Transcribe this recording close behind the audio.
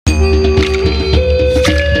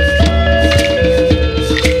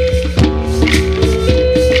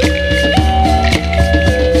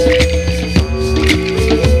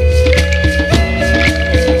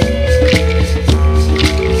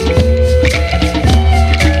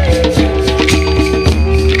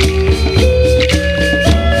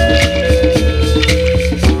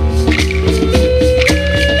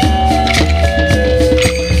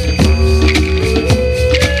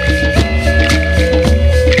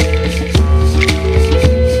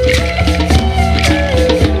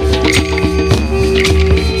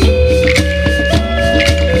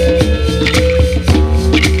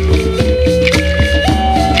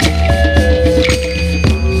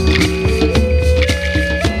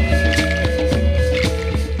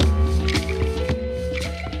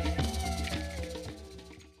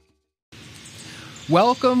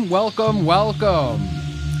Welcome, welcome, welcome.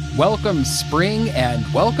 Welcome, spring, and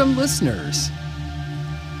welcome, listeners.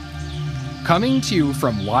 Coming to you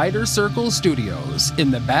from Wider Circle Studios in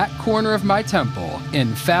the back corner of my temple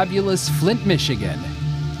in fabulous Flint, Michigan.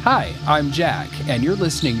 Hi, I'm Jack, and you're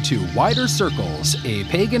listening to Wider Circles, a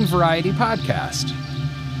pagan variety podcast.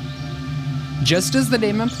 Just as the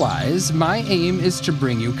name implies, my aim is to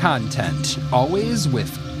bring you content, always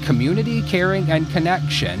with community, caring, and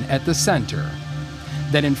connection at the center,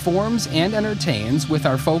 that informs and entertains with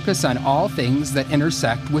our focus on all things that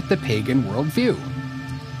intersect with the pagan worldview.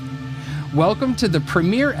 Welcome to the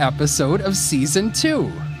premiere episode of Season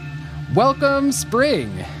 2. Welcome,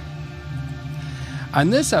 spring! On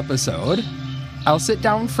this episode, I'll sit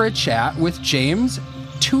down for a chat with James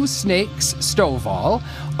Two Snakes Stovall,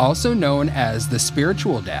 also known as the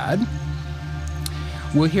Spiritual Dad.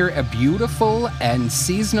 We'll hear a beautiful and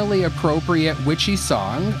seasonally appropriate witchy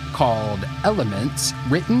song called Elements,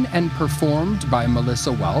 written and performed by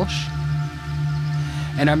Melissa Welsh.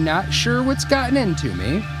 And I'm not sure what's gotten into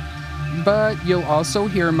me, but you'll also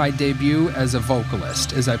hear my debut as a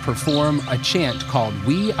vocalist as I perform a chant called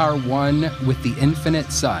We Are One with the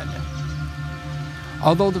Infinite Sun.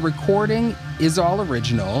 Although the recording is all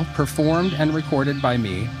original, performed and recorded by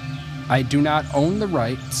me, I do not own the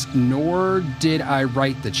rights, nor did I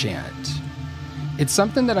write the chant. It's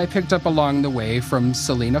something that I picked up along the way from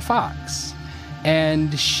Selena Fox,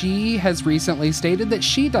 and she has recently stated that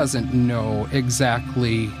she doesn't know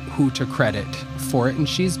exactly who to credit for it, and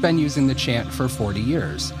she's been using the chant for 40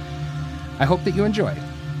 years. I hope that you enjoy.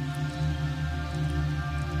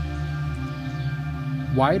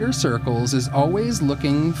 Wider Circles is always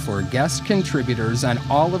looking for guest contributors on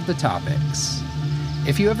all of the topics.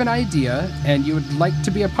 If you have an idea and you would like to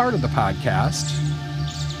be a part of the podcast,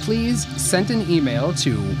 please send an email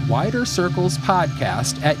to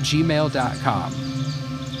widercirclespodcast@gmail.com.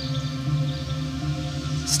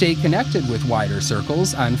 Stay connected with Wider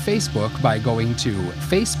Circles on Facebook by going to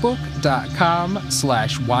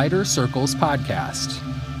facebook.com/widercirclespodcast.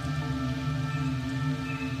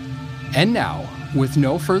 And now, with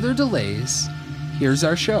no further delays, here's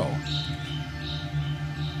our show.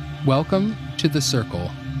 Welcome to the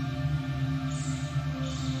Circle.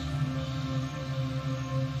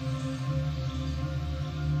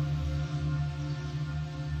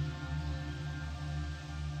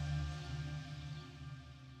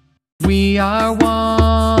 We are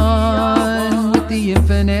one with the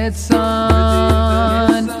infinite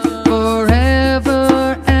sun,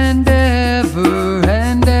 forever and ever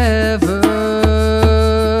and ever.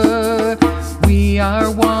 We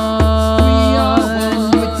are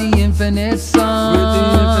one with the infinite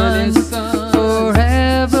sun,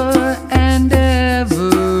 forever and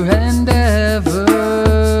ever and ever.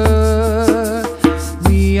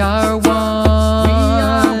 We are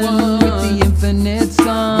one with the infinite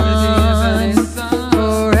sun.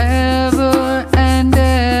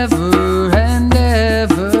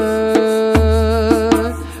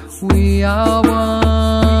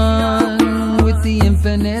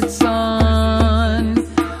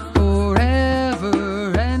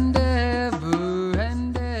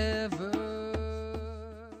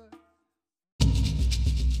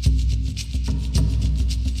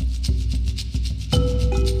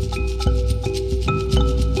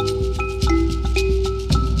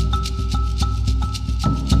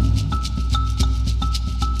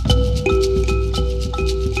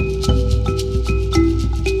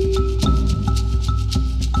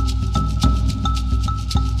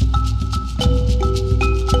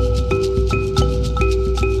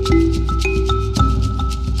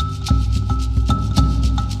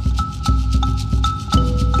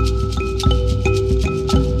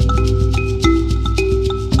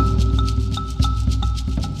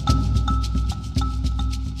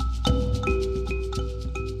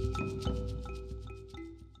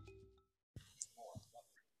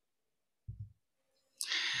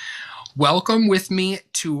 Welcome with me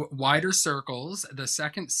to Wider Circles, the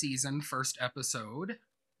second season, first episode,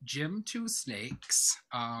 Jim Two Snakes.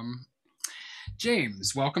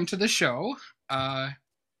 James, welcome to the show.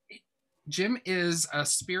 Jim is a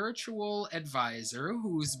spiritual advisor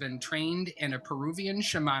who's been trained in a Peruvian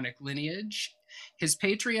shamanic lineage. His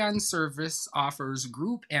Patreon service offers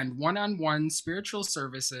group and one-on-one spiritual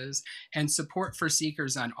services and support for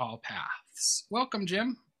seekers on all paths. Welcome,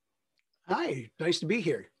 Jim. Hi, nice to be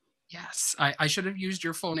here. Yes, I should have used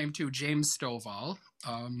your full name too, James Stovall.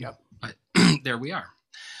 Yep. But there we are.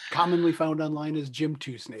 Commonly found online as Jim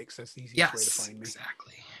Two Snakes. That's the easiest way to find me.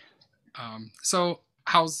 Exactly. So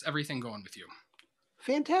how's everything going with you?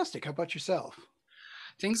 Fantastic. How about yourself?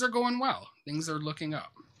 Things are going well. Things are looking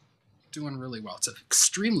up. doing really well. It's an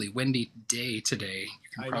extremely windy day today. You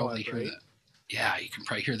can probably hear that. Yeah, you can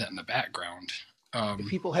probably hear that in the background. If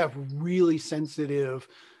people have really sensitive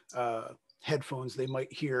headphones, they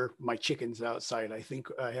might hear my chickens outside. I think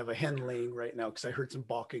I have a hen laying right now because I heard some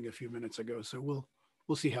balking a few minutes ago. So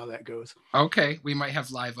we'll see how that goes. Okay, we might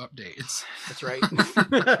have live updates. That's right.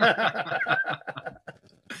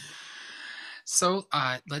 So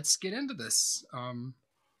let's get into this.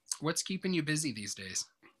 What's keeping you busy these days?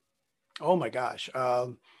 Oh my gosh.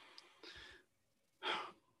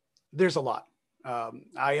 There's a lot.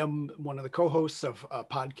 I am one of the co-hosts of a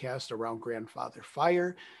podcast around Grandfather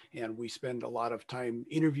Fire, and we spend a lot of time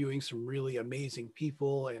interviewing some really amazing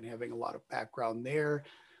people and having a lot of background there.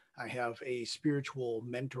 I have a spiritual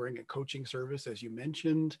mentoring and coaching service, as you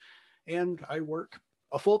mentioned, and I work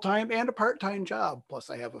a full-time and a part-time job. Plus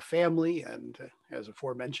I have a family, and as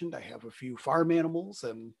aforementioned, I have a few farm animals,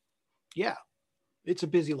 and yeah, it's a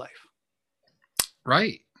busy life.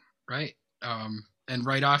 Right. And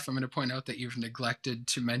right off, I'm going to point out that you've neglected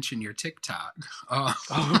to mention your TikTok.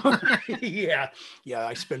 Yeah,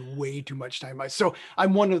 I spend way too much time. So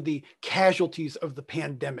I'm one of the casualties of the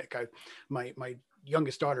pandemic. My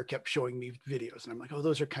youngest daughter kept showing me videos, and I'm like, oh,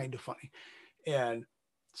 those are kind of funny. And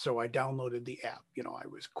so I downloaded the app. I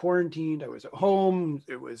was quarantined. I was at home.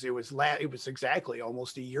 It was exactly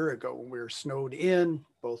almost a year ago when we were snowed in.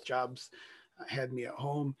 Both jobs had me at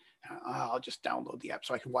home. I'll just download the app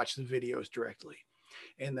so I can watch the videos directly.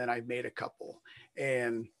 And then I made a couple,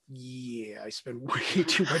 and yeah, I spend way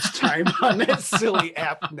too much time on that silly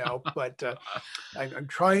app now, but I'm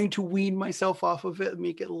trying to wean myself off of it and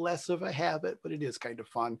make it less of a habit, but it is kind of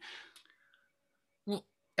fun. Well,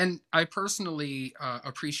 and I personally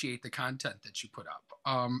appreciate the content that you put up.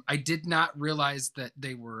 I did not realize that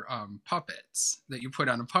they were puppets, that you put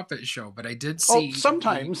on a puppet show, but I did see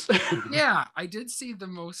sometimes. Yeah, I did see the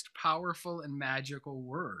most powerful and magical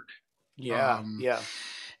word. Yeah.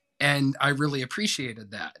 And I really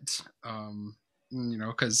appreciated that.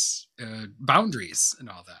 Because boundaries and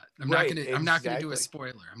all that. I'm not gonna do a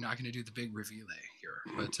spoiler. I'm not gonna do the big reveal here.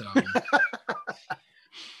 But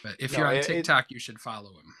but if you're on TikTok, you should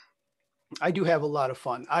follow him. I do have a lot of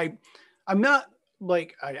fun. I'm not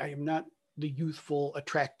like I am not the youthful,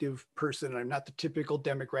 attractive person. I'm not the typical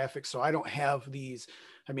demographic, so I don't have these.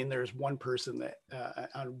 I mean, there's one person that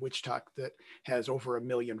on Witch Talk that has over 1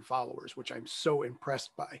 million followers, which I'm so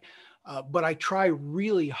impressed by. But I try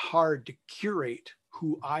really hard to curate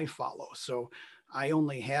who I follow. So I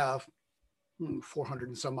only have 400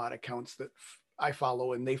 and some odd accounts that I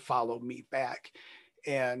follow, and they follow me back.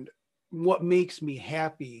 And what makes me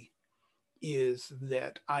happy is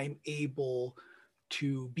that I'm able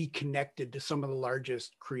to be connected to some of the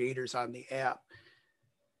largest creators on the app.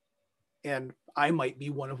 And I might be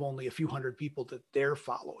one of only a few hundred people that they're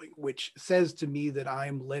following, which says to me that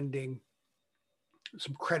I'm lending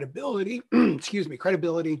some credibility,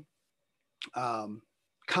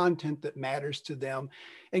 content that matters to them,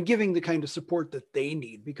 and giving the kind of support that they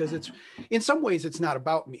need, because it's, in some ways, it's not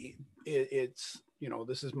about me. It's,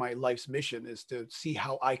 this is my life's mission, is to see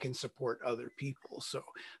how I can support other people. So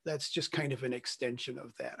that's just kind of an extension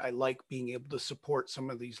of that. I like being able to support some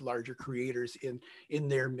of these larger creators in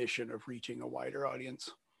their mission of reaching a wider audience.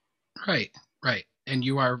 Right. And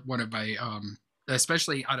you are one of my,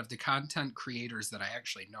 especially out of the content creators that I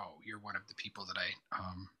actually know, you're one of the people that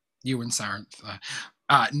you and Sarenth,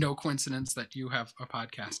 no coincidence that you have a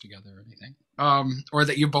podcast together or anything, or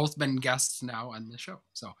that you've both been guests now on the show.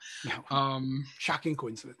 So, shocking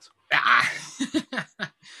coincidence.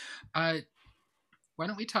 Why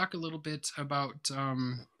don't we talk a little bit about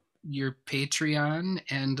your Patreon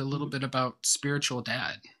and a little bit about Spiritual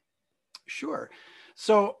Dad? Sure.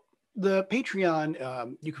 So the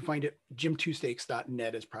Patreon, you can find it,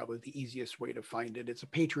 jim2snakes.net is probably the easiest way to find it. It's a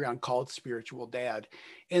Patreon called Spiritual Dad.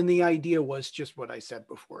 And the idea was just what I said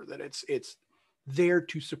before, that it's there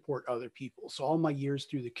to support other people. So all my years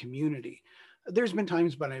through the community, there's been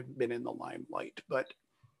times when I've been in the limelight, but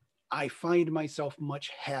I find myself much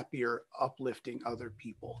happier uplifting other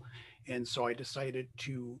people. And so I decided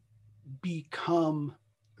to become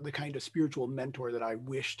the kind of spiritual mentor that I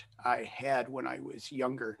wished I had when I was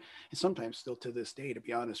younger, and sometimes still to this day, to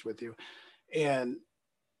be honest with you. And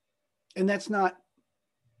that's not,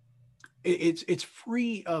 it's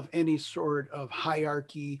free of any sort of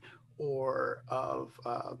hierarchy or of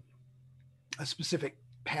a specific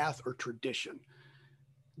path or tradition.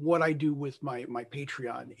 What I do with my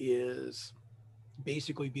Patreon is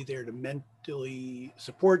basically be there to mentally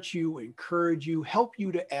support you, encourage you, help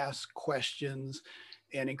you to ask questions,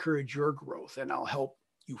 and encourage your growth. And I'll help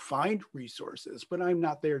You find resources, but I'm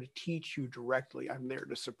not there to teach you directly. I'm there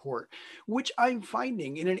to support, which I'm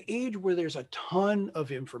finding in an age where there's a ton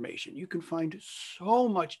of information. You can find so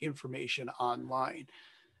much information online.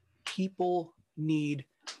 People need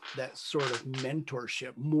that sort of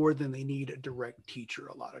mentorship more than they need a direct teacher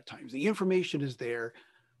a lot of times. The information is there,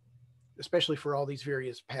 especially for all these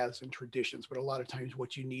various paths and traditions. But a lot of times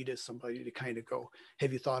what you need is somebody to kind of go,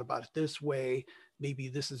 have you thought about it this way? Maybe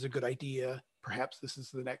this is a good idea. Perhaps this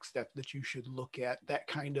is the next step that you should look at. That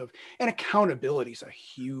kind of, and accountability is a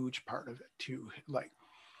huge part of it too. Like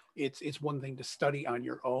it's one thing to study on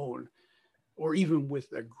your own, or even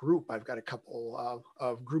with a group. I've got a couple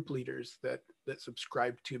of group leaders that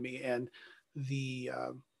subscribe to me, and the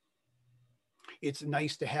it's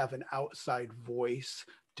nice to have an outside voice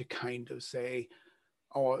to kind of say,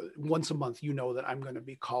 oh, once a month, you know that I'm going to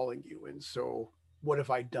be calling you. And so what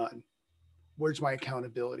have I done? Where's my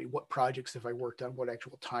accountability? What projects have I worked on? What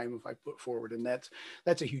actual time have I put forward? And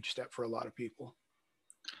that's a huge step for a lot of people.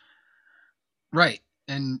 Right.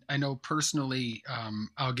 And I know personally,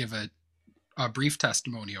 I'll give a brief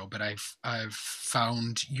testimonial, but I've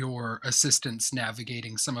found your assistance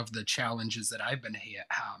navigating some of the challenges that I've been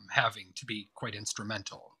having to be quite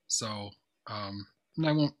instrumental. So, and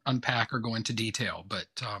I won't unpack or go into detail, but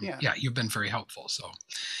yeah, you've been very helpful. So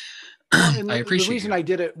well, and I appreciate the reason you. I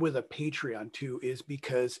did it with a Patreon too is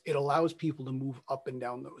because it allows people to move up and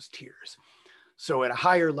down those tiers. So at a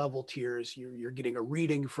higher level tiers, you're getting a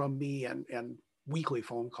reading from me and weekly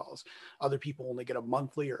phone calls. Other people only get a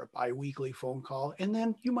monthly or a bi-weekly phone call. And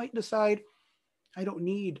then you might decide, I don't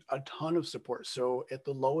need a ton of support. So at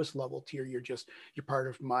the lowest level tier, you're part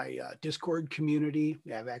of my Discord community.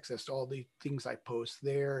 You have access to all the things I post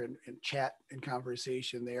there, and chat and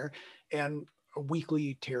conversation there, and a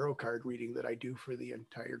weekly tarot card reading that I do for the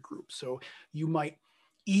entire group. So you might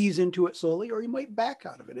ease into it slowly, or you might back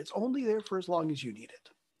out of it. It's only there for as long as you need it.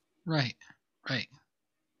 Right.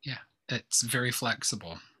 Yeah, it's very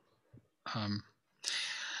flexible.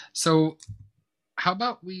 So how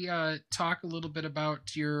about we talk a little bit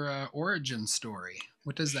about your origin story?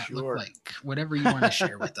 What does that look like? Whatever you want to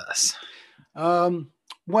share with us.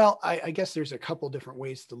 Well, I guess there's a couple different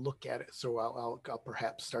ways to look at it. So I'll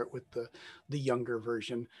perhaps start with the younger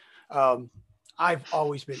version. I've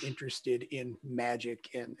always been interested in magic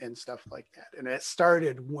and stuff like that. And it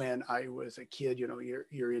started when I was a kid. You know,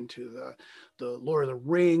 you're into the Lord of the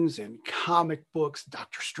Rings and comic books,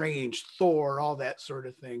 Doctor Strange, Thor, all that sort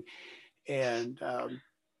of thing. And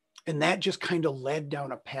that just kind of led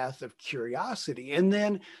down a path of curiosity. And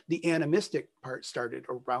then the animistic part started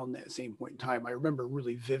around that same point in time. I remember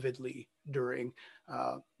really vividly during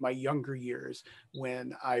my younger years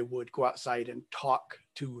when I would go outside and talk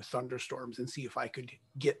to thunderstorms and see if I could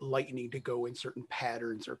get lightning to go in certain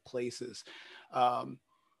patterns or places. And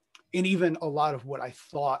even a lot of what I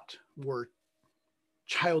thought were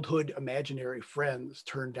childhood imaginary friends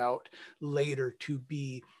turned out later to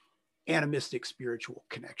be animistic spiritual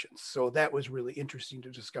connections. So that was really interesting to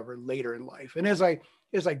discover later in life. And as I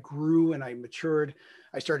grew and I matured,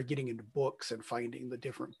 I started getting into books and finding the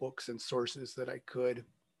different books and sources that I could.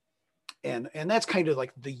 And that's kind of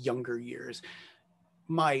like the younger years.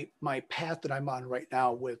 My path that I'm on right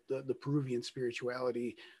now with the Peruvian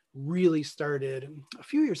spirituality really started a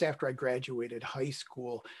few years after I graduated high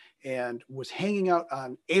school and was hanging out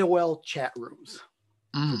on AOL chat rooms.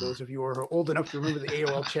 For those of you who are old enough to remember the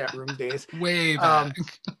AOL chat room days. Way back.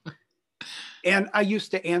 And I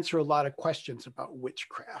used to answer a lot of questions about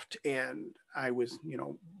witchcraft. And I was,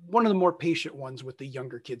 one of the more patient ones with the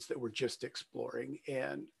younger kids that were just exploring.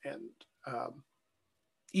 And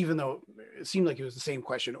even though it seemed like it was the same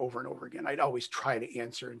question over and over again, I'd always try to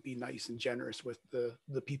answer and be nice and generous with the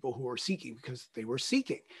people who were seeking, because they were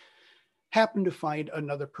seeking. Happened to find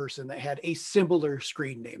another person that had a similar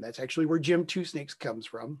screen name. That's actually where Jim Two Snakes comes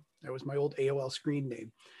from. That was my old AOL screen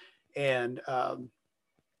name. And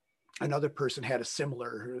another person had a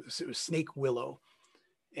similar, it was Snake Willow.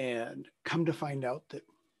 And come to find out that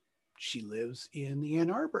she lives in the Ann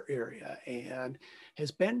Arbor area and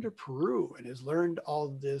has been to Peru and has learned all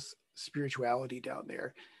this spirituality down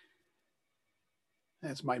there.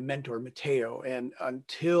 That's my mentor, Mateo. And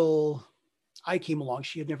until I came along,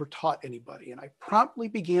 she had never taught anybody. And I promptly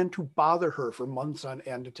began to bother her for months on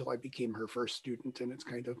end until I became her first student. And it's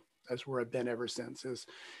kind of, that's where I've been ever since, is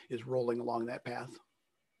rolling along that path.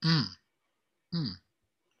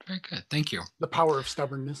 Very good. Thank you. The power of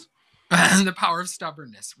stubbornness. The power of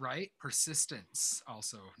stubbornness, right? Persistence,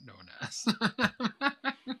 also known as.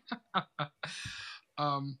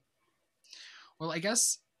 Well, I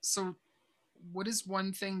guess, so what is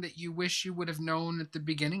one thing that you wish you would have known at the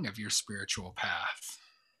beginning of your spiritual path?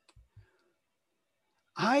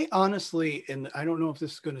 I honestly, and I don't know if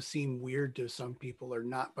this is going to seem weird to some people or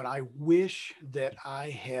not, but I wish that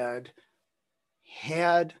I had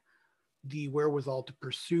the wherewithal to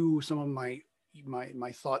pursue some of my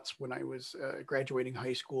thoughts when I was graduating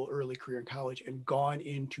high school, early career in college, and gone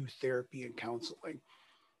into therapy and counseling.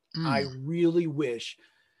 I really wish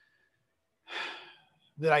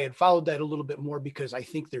that I had followed that a little bit more, because I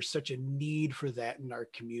think there's such a need for that in our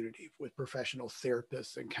community with professional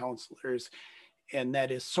therapists and counselors. And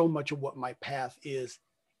that is so much of what my path is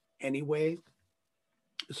anyway.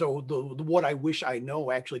 So the what I wish I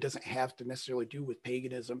know actually doesn't have to necessarily do with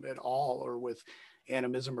paganism at all, or with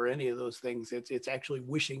animism or any of those things. It's actually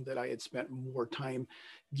wishing that I had spent more time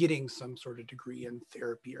getting some sort of degree in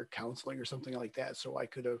therapy or counseling or something like that, so I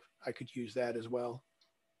could use that as well.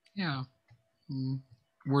 Yeah.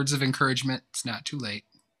 Words of encouragement. It's not too late.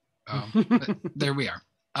 But there we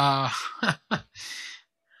are.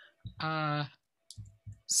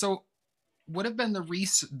 So what have been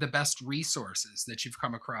the best resources that you've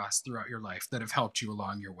come across throughout your life that have helped you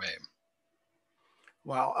along your way?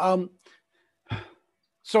 Wow.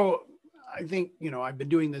 So I think, I've been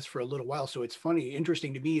doing this for a little while, so it's funny,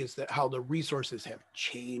 interesting to me is that how the resources have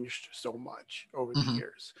changed so much over the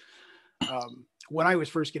years. When I was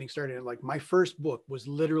first getting started, like my first book was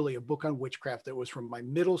literally a book on witchcraft that was from my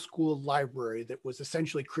middle school library that was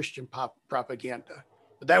essentially Christian propaganda.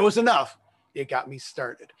 But that was enough. It got me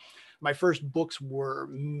started. My first books were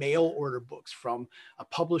mail order books from a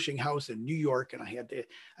publishing house in New York, and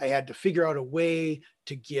I had to figure out a way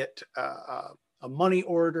to get a money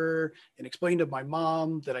order and explain to my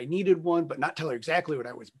mom that I needed one, but not tell her exactly what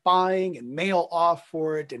I was buying, and mail off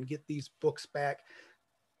for it and get these books back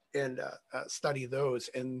and study those.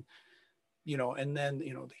 And then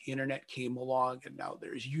the internet came along, and now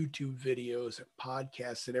there's YouTube videos and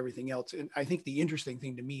podcasts and everything else. And I think the interesting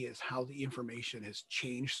thing to me is how the information has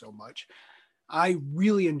changed so much. I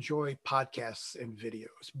really enjoy podcasts and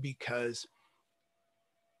videos because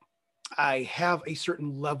I have a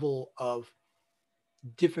certain level of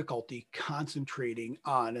difficulty concentrating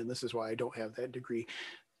on, and this is why I don't have that degree,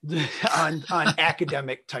 on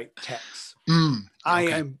academic type texts. Okay. I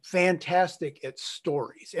am fantastic at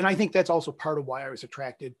stories. And I think that's also part of why I was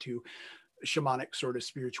attracted to shamanic sort of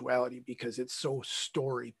spirituality, because it's so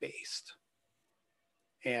story based.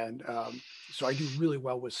 And so I do really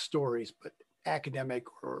well with stories, but academic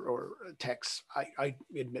or texts, I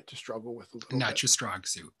admit to struggle with a little Not bit. Your strong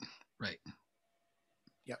suit. Right.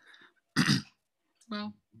 Yep.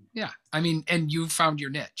 Well, yeah. I mean, and you found your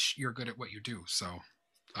niche. You're good at what you do. So,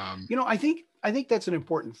 I think that's an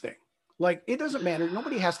important thing. Like, it doesn't matter.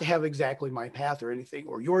 Nobody has to have exactly my path or anything,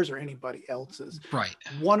 or yours or anybody else's. Right.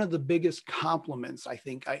 One of the biggest compliments I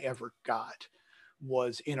think I ever got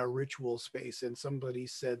was in a ritual space. And somebody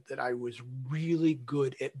said that I was really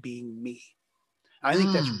good at being me. I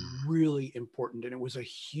think that's really important. And it was a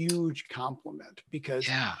huge compliment, because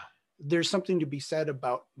there's something to be said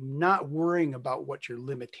about not worrying about what your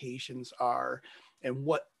limitations are and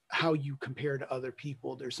how you compare to other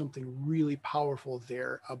people. There's something really powerful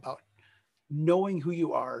there about knowing who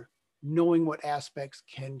you are, knowing what aspects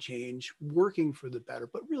can change, working for the better,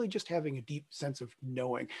 but really just having a deep sense of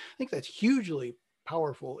knowing. I think that's hugely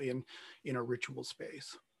powerful in a ritual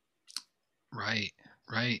space. Right.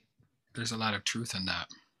 There's a lot of truth in that.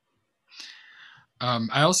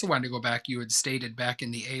 I also wanted to go back. You had stated back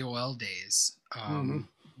in the AOL days,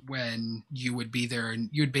 when you would be there, and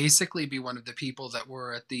you'd basically be one of the people that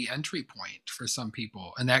were at the entry point for some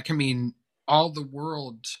people. And that can mean all the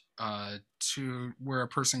world to where a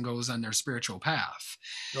person goes on their spiritual path.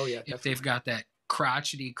 Oh, yeah. If they've got that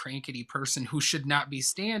crotchety, crankety person who should not be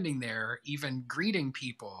standing there, even greeting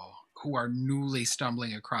people who are newly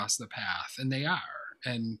stumbling across the path, and they are.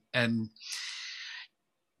 And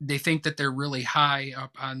they think that they're really high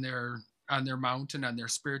up on their mountain, on their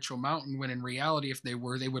spiritual mountain, when in reality, if they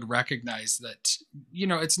were, they would recognize that,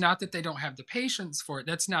 it's not that they don't have the patience for it.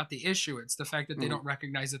 That's not the issue. It's the fact that they don't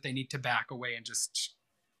recognize that they need to back away and just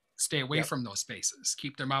stay away from those spaces,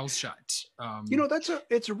 keep their mouths shut.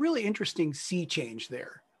 It's a really interesting sea change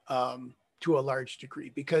there, to a large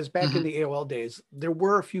degree, because back in the AOL days, there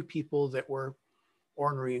were a few people that were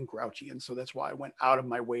ornery and grouchy. And so that's why I went out of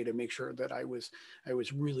my way to make sure that I was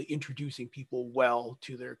really introducing people well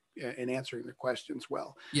to and answering their questions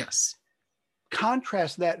well. Yes.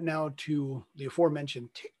 Contrast that now to the aforementioned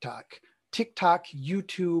TikTok,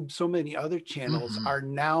 YouTube, so many other channels are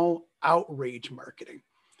now outrage marketing.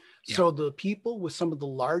 Yeah. So the people with some of the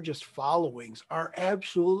largest followings are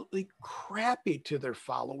absolutely crappy to their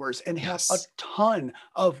followers and have a Yes. ton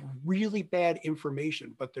of really bad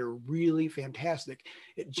information, but they're really fantastic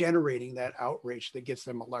at generating that outrage that gets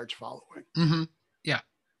them a large following. Mm-hmm. Yeah.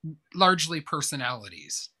 Largely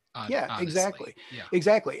personalities, Yeah, honestly. exactly. Yeah.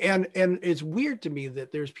 Exactly. And it's weird to me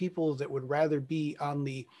that there's people that would rather be on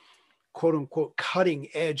the quote unquote cutting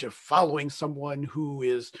edge of following someone who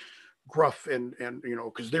is gruff and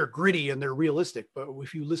because they're gritty and they're realistic. But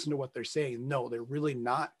if you listen to what they're saying, no, they're really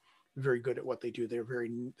not very good at what they do.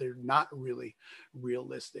 They're not really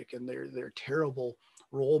realistic, and they're terrible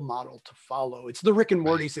role model to follow. It's the Rick and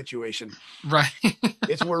Morty Right. situation. Right.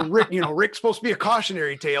 It's where Rick's supposed to be a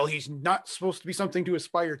cautionary tale. He's not supposed to be something to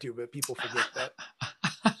aspire to, but people forget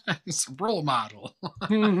that. It's a role model.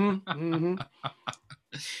 Mm-hmm, mm-hmm.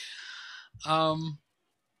 Um,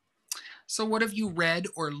 so what have you read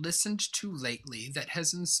or listened to lately that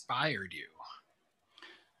has inspired you?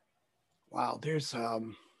 Wow, there's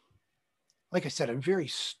like I said, I'm very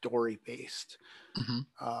story based.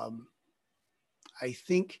 Mm-hmm. Um, I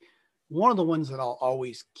think one of the ones that I'll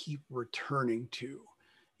always keep returning to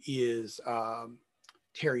is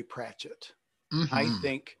Terry Pratchett. I Mm-hmm.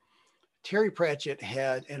 think Terry Pratchett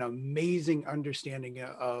had an amazing understanding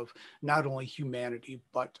of not only humanity,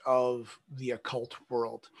 but of the occult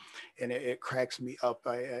world. And it cracks me up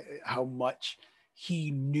how much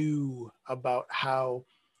he knew about how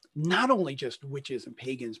not only just witches and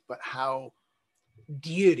pagans, but how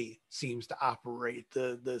deity seems to operate,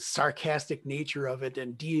 the sarcastic nature of it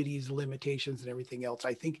and deity's limitations and everything else.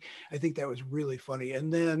 I think that was really funny.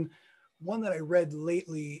 And then one that I read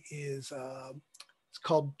lately is it's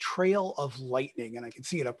called Trail of Lightning, and I can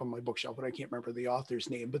see it up on my bookshelf, but I can't remember the author's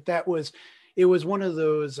name. But it was one of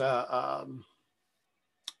those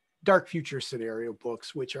dark future scenario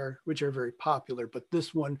books, which are very popular. But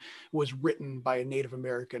this one was written by a Native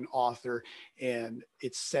American author, and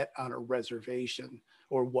it's set on a reservation,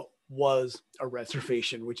 or what was a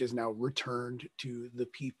reservation, which is now returned to the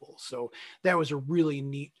people. So that was a really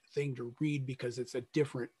neat thing to read because it's a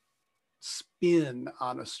different spin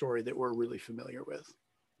on a story that we're really familiar with.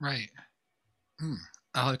 Right. Hmm.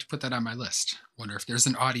 I'll have to put that on my list. Wonder if there's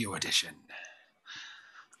an audio edition.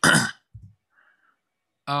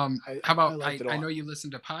 How I about liked it a I lot. know you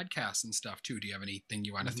listen to podcasts and stuff too. Do you have anything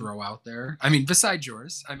you want to Mhm. throw out there? I mean, besides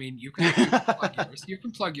yours. I mean, you can plug yours. You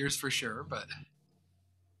can plug yours for sure. But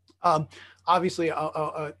um, Obviously,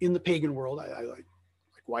 in the pagan world, I like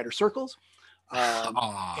Wider Circles.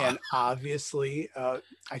 aw, And obviously,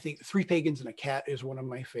 I think Three Pagans and a Cat is one of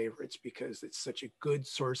my favorites because it's such a good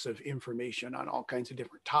source of information on all kinds of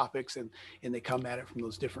different topics, and they come at it from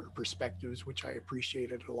those different perspectives, which I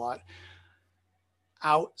appreciated a lot.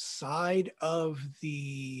 Outside of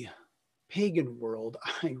the pagan world,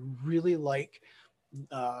 I really like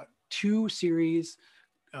two series.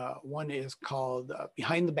 One is called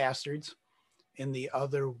Behind the Bastards, and the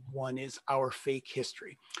other one is Our Fake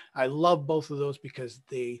History. I love both of those because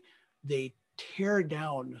they tear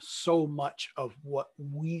down so much of what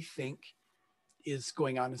we think is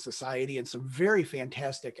going on in society, and some very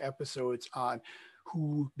fantastic episodes on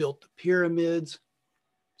who built the pyramids.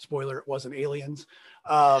 Spoiler, it wasn't aliens.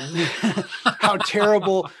 How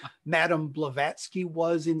terrible Madame Blavatsky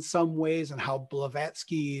was in some ways, and how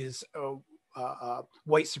Blavatsky's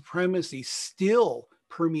white supremacy still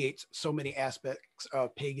permeates so many aspects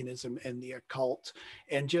of paganism and the occult,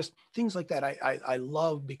 and just things like that. I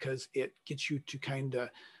love because it gets you to kind of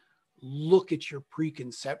look at your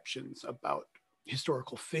preconceptions about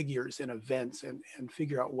historical figures and events, and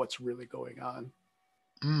figure out what's really going on.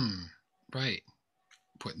 right.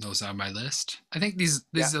 Putting those on my list. I think Yeah.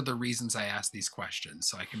 these are the reasons I ask these questions,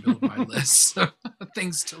 so I can build my list of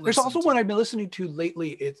things to There's listen also to. one I've been listening to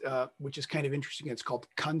lately, which is kind of interesting. It's called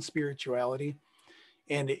Conspirituality,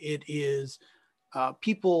 and it is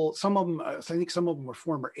people. Some of them, I think, some of them were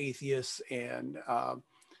former atheists, and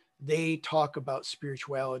they talk about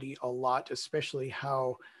spirituality a lot, especially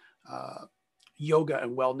how uh, yoga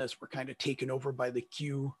and wellness were kind of taken over by the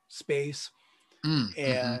Q space, Mm-hmm.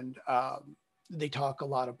 and they talk a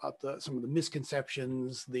lot about some of the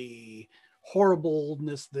misconceptions, the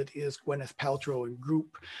horribleness that is Gwyneth Paltrow and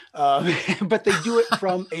group, but they do it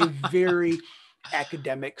from a very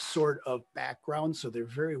academic sort of background, so they're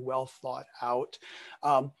very well thought out.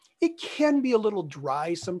 It can be a little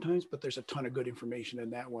dry sometimes, but there's a ton of good information in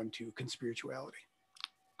that one too. Conspirituality.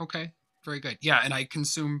 Okay. Very good. Yeah, and I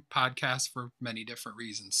consume podcasts for many different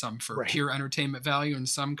reasons. Some for Right. pure entertainment value, and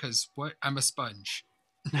some because what I'm a sponge.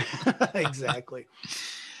 Exactly.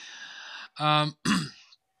 Um,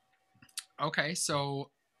 okay,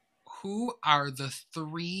 so who are the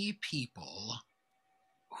three people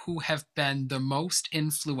who have been the most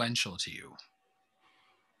influential to you?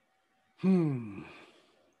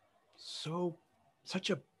 So, such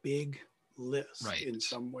a big list Right. in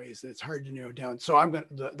some ways that it's hard to narrow down. So I'm going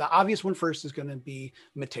to, the obvious one first is going to be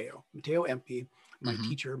Mateo MP, my Mm-hmm.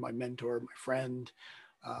 teacher, my mentor, my friend.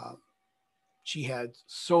 Uh, she had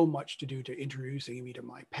so much to do to introducing me to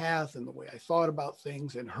my path and the way I thought about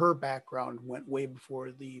things. And her background went way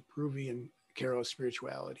before the Peruvian Karo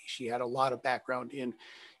spirituality. She had a lot of background in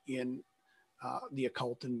the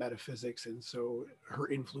occult and metaphysics, and so her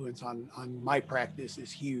influence on my practice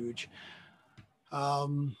is huge.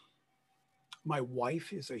 My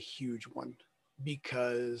wife is a huge one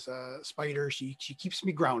because Spider, she keeps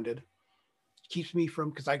me grounded, keeps me from,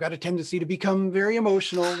 because I got a tendency to become very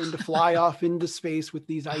emotional and to fly off into space with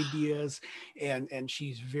these ideas. And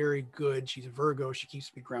she's very good. She's a Virgo. She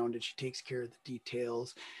keeps me grounded. She takes care of the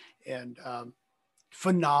details, and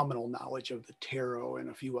phenomenal knowledge of the tarot and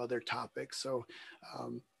a few other topics. So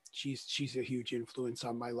she's a huge influence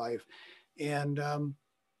on my life. And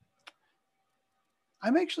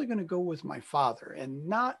I'm actually going to go with my father, and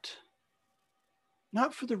not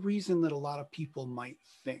for the reason that a lot of people might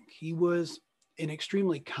think. He was an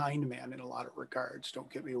extremely kind man in a lot of regards, don't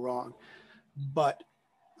get me wrong, but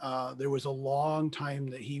there was a long time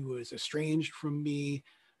that he was estranged from me.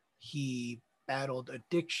 He battled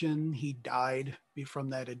addiction. He died from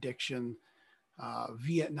that addiction.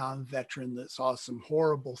 Vietnam veteran that saw some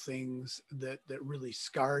horrible things that really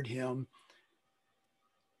scarred him.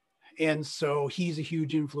 And so he's a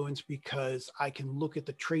huge influence because I can look at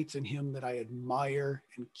the traits in him that I admire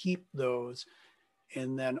and keep those,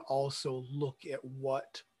 and then also look at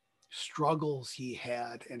what struggles he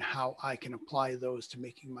had and how I can apply those to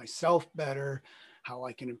making myself better, how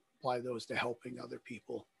I can apply those to helping other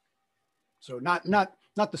people. So not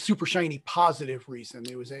the super shiny positive reason.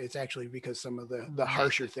 It's actually because some of the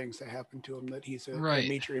harsher things that happened to him that he's a Right.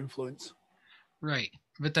 major influence. Right.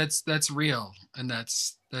 But that's real, and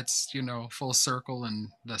that's full circle in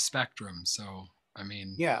the spectrum. So I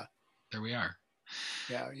mean, Yeah. there we are.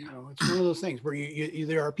 Yeah, it's one of those things where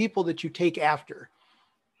there are people that you take after,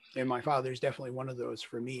 and my father is definitely one of those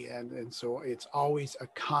for me, and so it's always a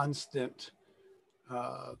constant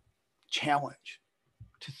challenge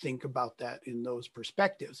to think about that in those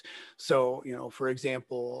perspectives. So for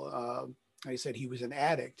example, I said he was an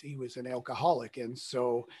addict, he was an alcoholic, and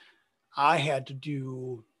so I had to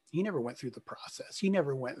do. He never went through the process. He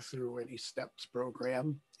never went through any steps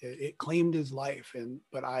program. It claimed his life,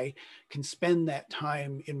 but I can spend that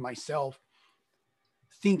time in myself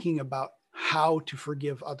thinking about how to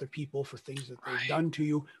forgive other people for things that they've done to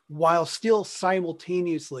you, while still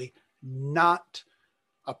simultaneously not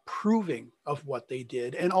approving of what they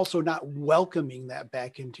did, and also not welcoming that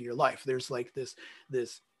back into your life. There's like this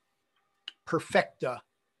perfecta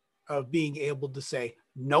of being able to say,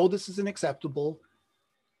 no, this isn't acceptable.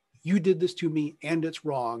 You did this to me and it's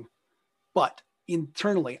wrong. But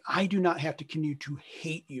internally, I do not have to continue to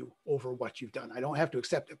hate you over what you've done. I don't have to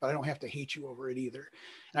accept it, but I don't have to hate you over it either.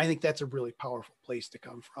 And I think that's a really powerful place to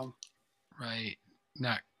come from. Right.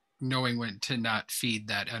 Not knowing when to not feed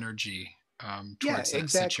that energy towards Yeah, that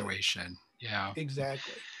exactly. situation. Yeah.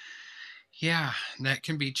 Exactly. Yeah. That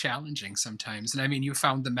can be challenging sometimes. And I mean, you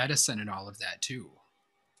found the medicine in all of that too.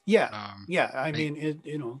 Yeah. Um, Yeah. I mean,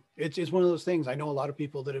 it's one of those things. I know a lot of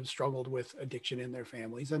people that have struggled with addiction in their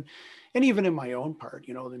families, and even in my own part,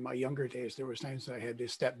 in my younger days, there was times that I had to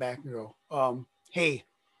step back and go, hey,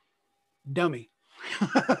 dummy,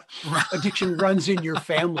 addiction runs in your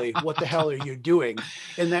family. What the hell are you doing?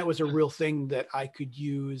 And that was a real thing that I could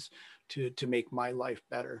use to make my life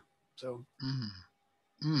better. So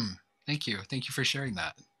Thank you. Thank you for sharing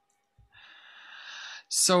that.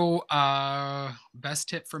 So, best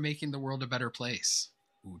tip for making the world a better place.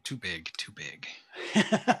 Ooh, too big, too big.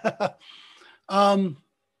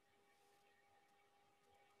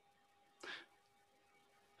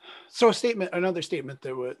 So another statement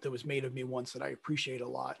that was made of me once that I appreciate a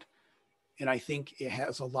lot, and I think it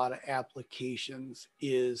has a lot of applications,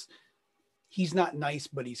 is he's not nice,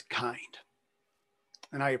 but he's kind.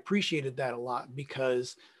 And I appreciated that a lot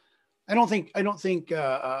because I don't think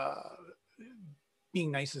being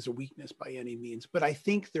nice is a weakness by any means, but I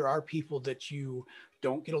think there are people that you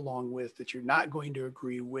don't get along with, that you're not going to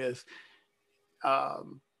agree with.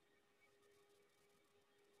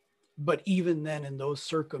 But even then, in those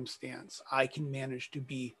circumstances, I can manage to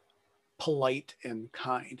be polite and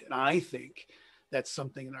kind. And I think that's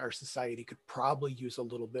something that our society could probably use a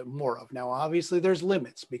little bit more of. Now, obviously, there's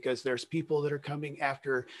limits because there's people that are coming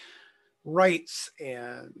after rights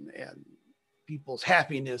and people's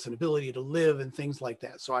happiness and ability to live and things like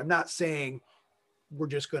that. So I'm not saying we're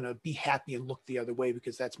just going to be happy and look the other way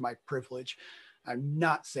because that's my privilege. I'm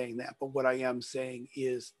not saying that. But what I am saying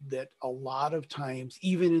is that a lot of times,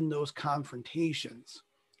 even in those confrontations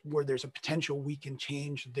where there's a potential we can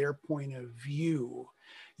change their point of view,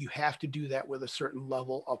 you have to do that with a certain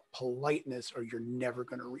level of politeness or you're never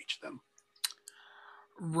going to reach them.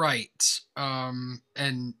 Right. And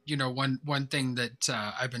one thing that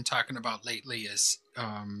I've been talking about lately is,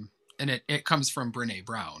 and it comes from Brene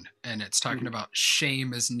Brown, and it's talking about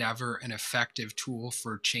shame is never an effective tool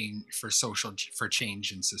for change, for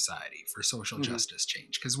change in society, for social justice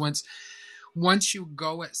change. Because once you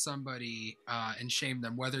go at somebody and shame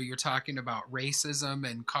them, whether you're talking about racism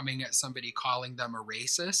and coming at somebody calling them a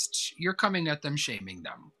racist, you're coming at them, shaming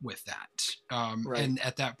them with that. Right. And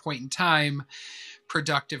at that point in time,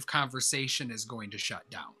 productive conversation is going to shut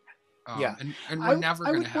down. Yeah. And we're never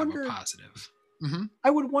going to have a positive. I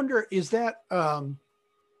would wonder, is that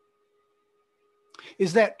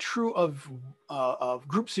true of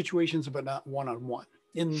group situations, but not one-on-one?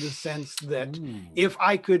 In the sense that if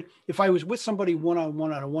I was with somebody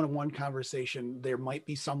one-on-one on a one-on-one conversation, there might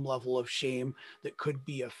be some level of shame that could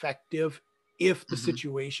be effective if the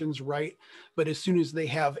situation's right. But as soon as they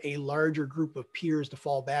have a larger group of peers to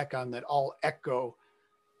fall back on that all echo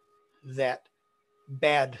that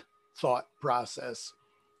bad thought process,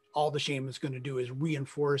 all the shame is going to do is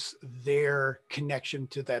reinforce their connection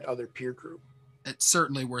to that other peer group. It's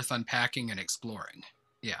certainly worth unpacking and exploring.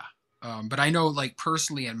 Yeah. But I know, like,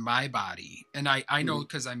 personally in my body, and I know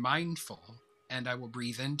because I'm mindful and I will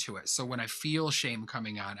breathe into it. So when I feel shame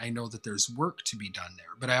coming on, I know that there's work to be done there.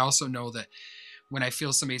 But I also know that when I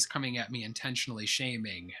feel somebody's coming at me intentionally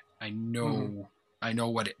shaming, I know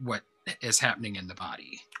what is happening in the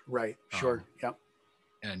body. Right. Sure. Yep.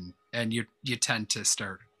 And you tend to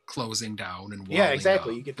start closing down and yeah,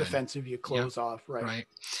 exactly. You get defensive, you close off. Right.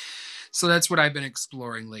 So that's what I've been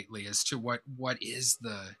exploring lately as to what is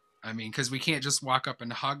because we can't just walk up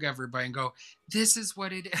and hug everybody and go, this is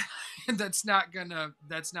what it is. that's not gonna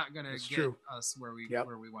get true. us where we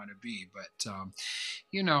want to be. But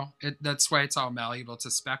that's why it's all malleable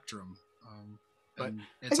to spectrum. But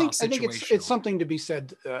I think it's something to be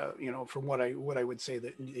said, from what I would say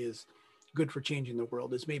that is good for changing the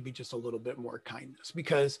world is maybe just a little bit more kindness,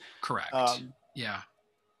 because correct.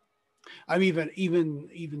 I'm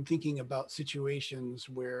even thinking about situations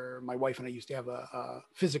where my wife and I used to have a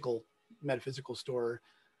metaphysical store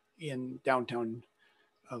in downtown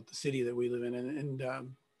of the city that we live in,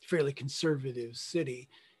 and fairly conservative city.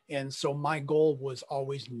 And so my goal was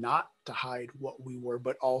always not to hide what we were,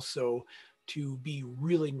 but also to be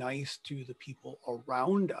really nice to the people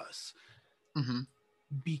around us.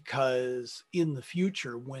 Because in the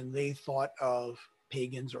future, when they thought of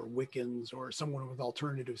pagans or Wiccans or someone with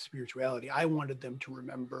alternative spirituality, I wanted them to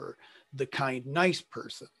remember the kind, nice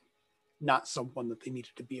person, not someone that they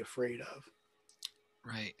needed to be afraid of.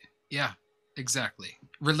 Right. Yeah, exactly.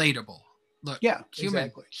 Relatable. Look, yeah, human,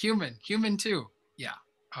 exactly. human too. Yeah.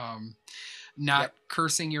 Not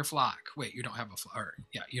cursing your flock. Wait, you don't have a flock.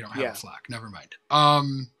 You don't have a flock. Never mind.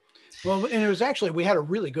 Well, and it was actually, we had a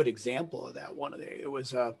really good example of that one day. It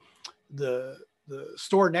was the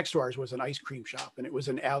store next to ours was an ice cream shop, and it was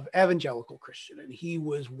an evangelical Christian, and he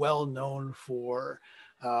was well known for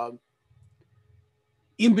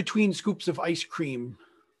in between scoops of ice cream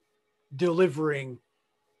delivering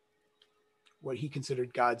what he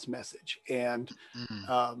considered God's message. And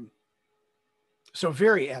so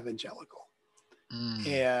very evangelical.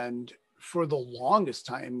 And for the longest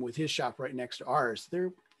time with his shop right next to ours,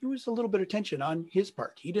 there was a little bit of tension on his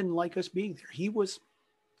part. He didn't like us being there. He was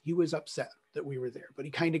upset that we were there, but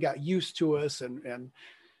he kind of got used to us and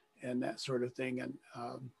that sort of thing. And,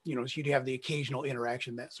 so you'd have the occasional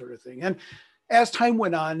interaction, that sort of thing. And as time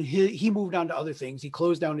went on, he moved on to other things. He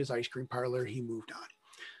closed down his ice cream parlor. He moved on.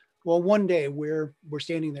 Well, one day we're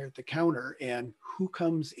standing there at the counter, and who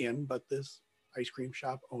comes in but this ice cream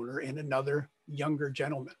shop owner and another younger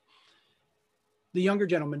gentleman. The younger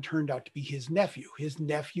gentleman turned out to be his nephew. His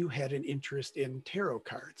nephew had an interest in tarot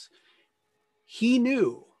cards. He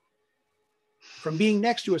knew from being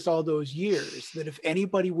next to us all those years that if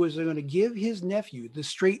anybody was going to give his nephew the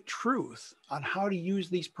straight truth on how to use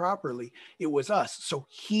these properly, it was us. So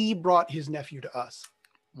he brought his nephew to us.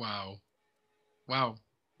 Wow.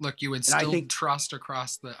 Look, you would still trust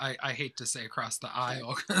across the, I hate to say across the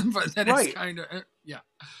aisle, but that is kind of, yeah.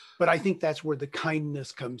 But I think that's where the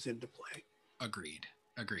kindness comes into play. Agreed.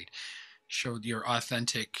 Showed your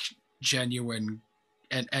authentic, genuine,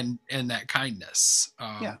 and that kindness.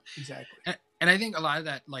 Yeah, exactly. And I think a lot of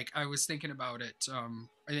that, like I was thinking about it.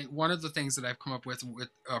 I think one of the things that I've come up with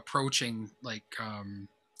approaching like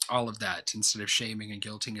all of that instead of shaming and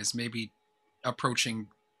guilting is maybe approaching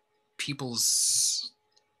people's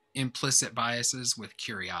implicit biases with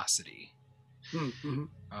curiosity, Mm-hmm.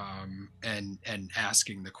 and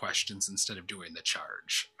asking the questions instead of doing the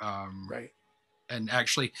charge. Right. And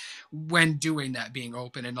actually, when doing that, being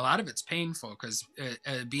open, and a lot of it's painful because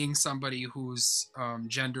being somebody who's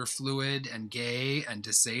gender fluid and gay and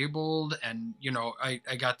disabled, and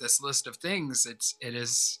I got this list of things. It's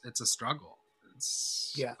a struggle.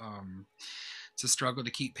 Yeah. It's a struggle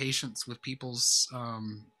to keep patience with people's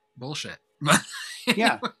bullshit.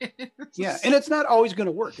 Yeah. Yeah. And it's not always going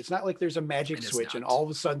to work. It's not like there's a magic switch and not. all of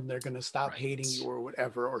a sudden they're going to stop Right. hating you or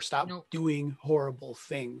whatever, or stop Nope. doing horrible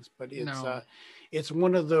things. But No. it's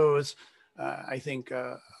one of those, I think,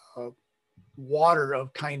 water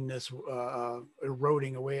of kindness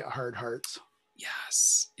eroding away at hard hearts.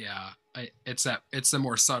 Yes. Yeah. It's the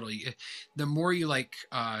more subtle. The more you like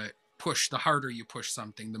push, the harder you push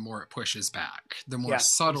something, the more it pushes back. The more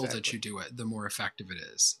subtle that you do it, the more effective it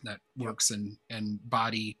is. That works in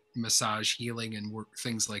body massage, healing, and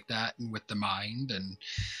things like that, and with the mind, and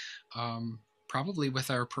probably with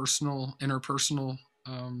our interpersonal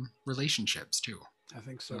relationships too. I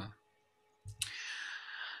think so.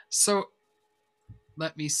 So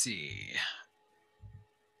let me see.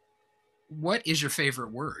 What is your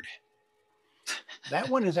favorite word? That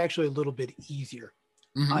one is actually a little bit easier.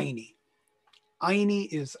 Aini. Aini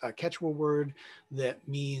is a Quechua word that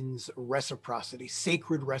means reciprocity,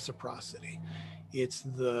 sacred reciprocity. It's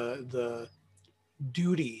the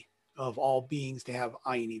duty of all beings to have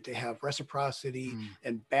Aini, to have reciprocity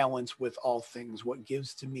and balance with all things. What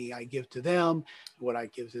gives to me, I give to them. What I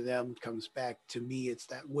give to them comes back to me. It's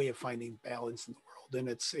that way of finding balance in the world. And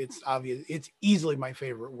it's obvious. It's easily my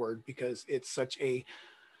favorite word because it's such a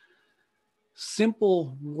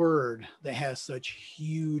simple word that has such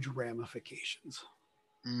huge ramifications.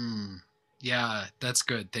 Yeah, that's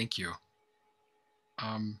good. Thank you.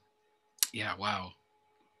 Yeah, wow.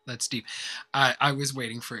 That's deep. I was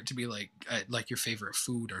waiting for it to be like your favorite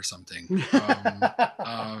food or something.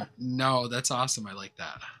 No, that's awesome. I like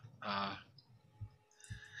that.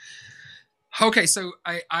 Okay, so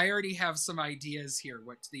I already have some ideas here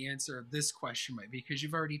what the answer of this question might be, because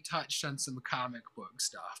you've already touched on some comic book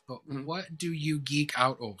stuff. But what do you geek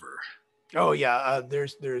out over? Oh yeah,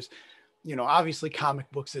 there's obviously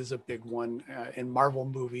comic books is a big one, in Marvel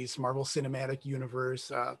movies, Marvel Cinematic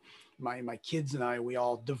Universe. My kids and I, we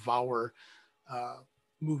all devour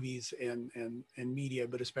movies and media,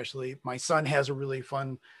 but especially my son has a really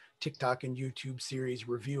fun TikTok and YouTube series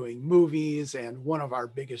reviewing movies. And one of our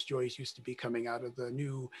biggest joys used to be coming out of the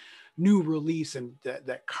new release, and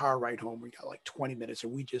that car ride home, we got like 20 minutes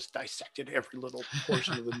and we just dissected every little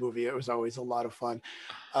portion of the movie. It was always a lot of fun.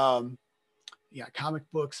 Yeah, comic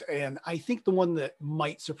books. And I think the one that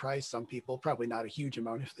might surprise some people, probably not a huge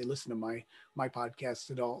amount if they listen to my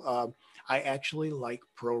podcast at all, I actually like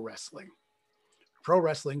pro wrestling. Pro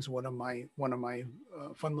wrestling's one of my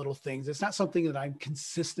fun little things. It's not something that I'm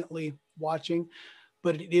consistently watching,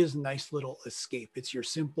 but it is a nice little escape. It's your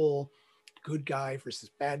simple good guy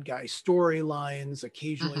versus bad guy storylines,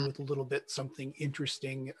 occasionally with a little bit something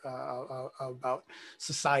interesting about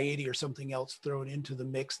society or something else thrown into the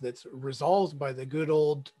mix that's resolved by the good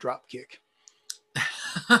old drop kick.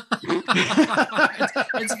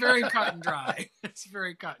 It's very cut and dry. It's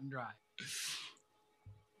very cut and dry.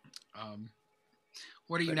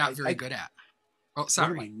 What are you not very good at? Oh,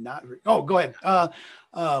 sorry. What am I not? Go ahead.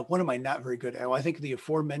 What am I not very good at? Well, I think the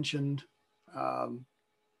aforementioned, some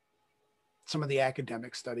of the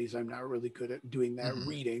academic studies, I'm not really good at doing that.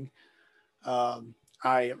 Reading.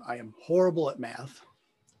 I am horrible at math.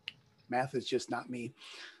 Math is just not me.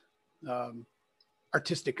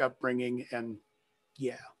 Artistic upbringing, and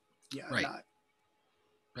right. not.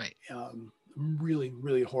 Right. I'm really,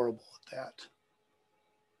 really horrible at that.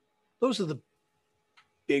 Those are the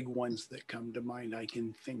big ones that come to mind I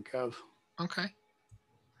can think of. Okay.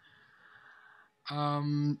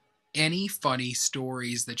 Any funny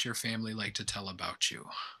stories that your family like to tell about you?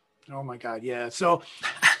 Oh my God, yeah. So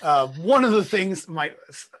one of the things, my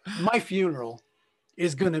funeral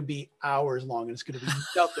is going to be hours long, and it's going to be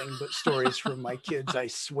nothing but stories from my kids, I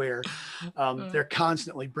swear. They're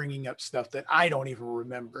constantly bringing up stuff that I don't even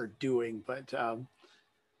remember doing, but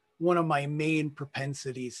one of my main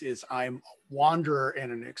propensities is I'm a wanderer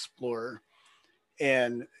and an explorer.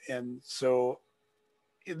 And so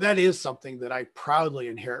that is something that I proudly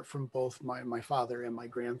inherit from both my father and my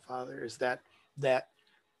grandfather, is that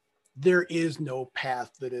there is no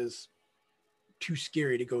path that is too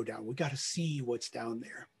scary to go down. We got to see what's down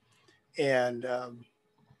there. And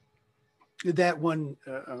that one,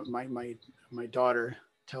 my daughter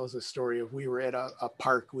tells a story of, we were at a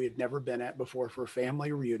park we had never been at before for a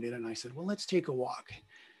family reunion. And I said, well, let's take a walk.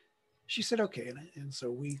 She said, okay. And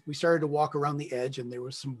so we started to walk around the edge, and there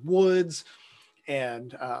was some woods.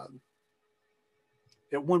 And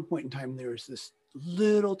at one point in time, there was this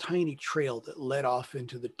little tiny trail that led off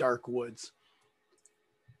into the dark woods.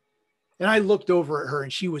 And I looked over at her,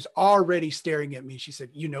 and she was already staring at me. She said,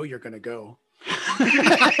 you know, you're going to go.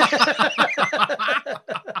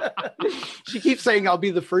 She keeps saying I'll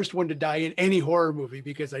be the first one to die in any horror movie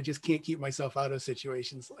because I just can't keep myself out of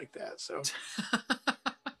situations like that. So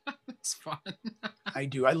it's fun. I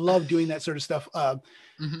do. I love doing that sort of stuff.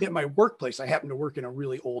 At my workplace, I happen to work in a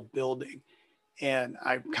really old building, and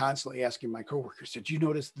I'm constantly asking my coworkers, did you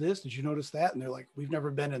notice this? Did you notice that? And they're like, we've never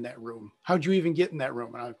been in that room. How'd you even get in that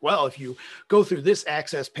room? And I'm like, well, if you go through this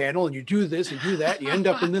access panel and you do this and do that, you end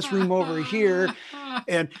up in this room over here.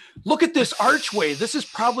 And look at this archway. This is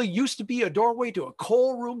probably used to be a doorway to a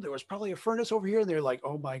coal room. There was probably a furnace over here. And they're like,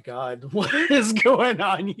 oh my God, what is going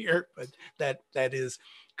on here? But that is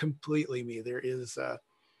completely me. There is,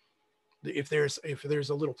 if there's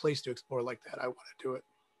a little place to explore like that, I want to do it.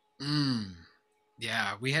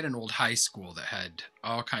 Yeah, we had an old high school that had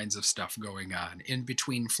all kinds of stuff going on in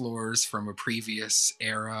between floors from a previous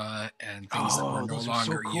era and things that were no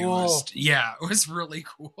longer used. Yeah, it was really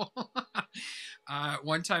cool.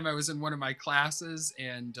 One time I was in one of my classes,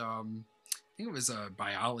 and I think it was a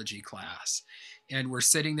biology class, and we're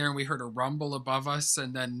sitting there and we heard a rumble above us,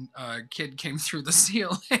 and then a kid came through the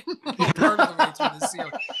ceiling, part of the way through the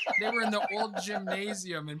ceiling. They were in the old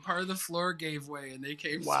gymnasium, and part of the floor gave way, and they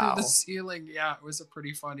came through the ceiling. Yeah, it was a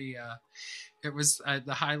pretty funny, it was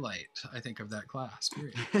the highlight, I think, of that class.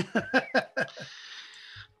 Period.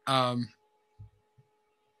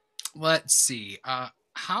 Let's see.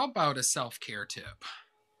 How about a self-care tip?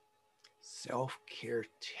 Self-care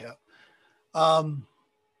tip.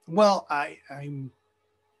 Well, I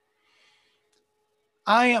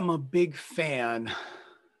am a big fan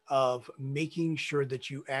of making sure that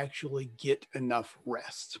you actually get enough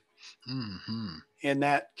rest. And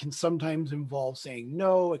that can sometimes involve saying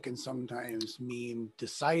no. It can sometimes mean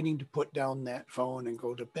deciding to put down that phone and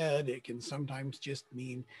go to bed. It can sometimes just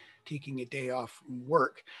mean taking a day off from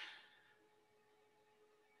work.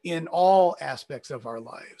 In all aspects of our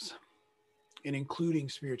lives, and including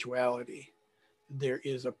spirituality, there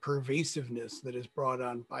is a pervasiveness that is brought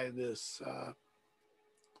on by this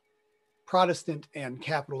Protestant and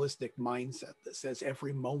capitalistic mindset that says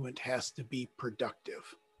every moment has to be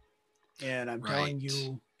productive. And I'm telling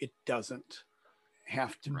you, it doesn't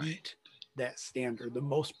have to meet that standard. The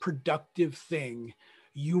most productive thing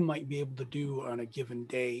you might be able to do on a given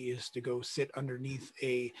day is to go sit underneath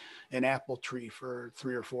an apple tree for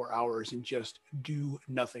 3 or 4 hours and just do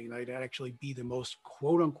nothing. That'd actually be the most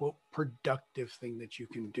quote unquote productive thing that you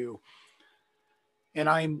can do. And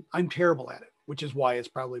I'm terrible at it, which is why it's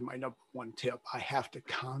probably my number one tip. I have to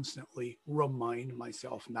constantly remind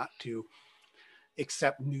myself not to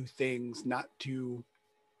accept new things, not to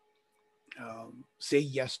say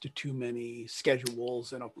yes to too many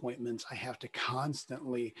schedules and appointments. I have to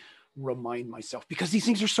constantly remind myself, because these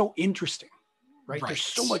things are so interesting, right? There's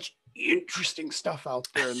so much interesting stuff out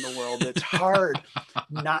there in the world. It's hard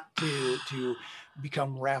not to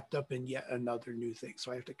become wrapped up in yet another new thing.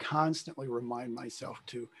 So I have to constantly remind myself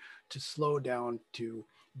to slow down, to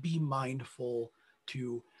be mindful,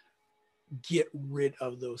 to get rid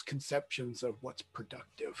of those conceptions of what's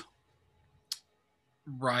productive.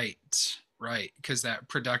 Right. Because that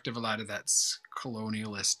productive, a lot of that's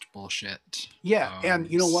colonialist bullshit. Yeah. And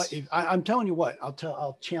you know what? I'm telling you what,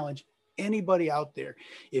 I'll challenge anybody out there.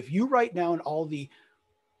 If you write down all the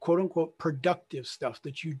quote unquote productive stuff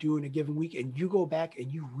that you do in a given week, and you go back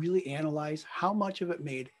and you really analyze how much of it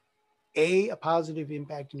made a positive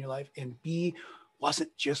impact in your life, and B,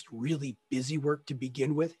 wasn't just really busy work to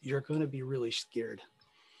begin with, you're going to be really scared.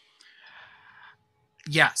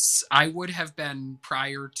 Yes, I would have been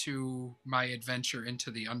prior to my adventure into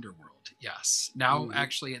the underworld. Yes. Now,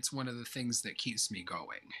 actually, it's one of the things that keeps me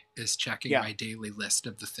going, is checking my daily list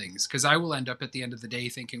of the things. Because I will end up at the end of the day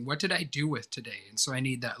thinking, what did I do with today? And so I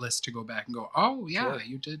need that list to go back and go, oh, yeah,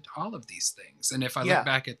 you did all of these things. And if I look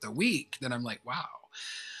back at the week, then I'm like, wow.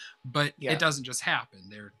 But it doesn't just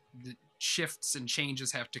happen. The shifts and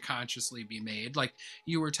changes have to consciously be made. Like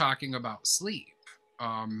you were talking about sleep.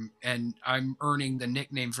 And I'm earning the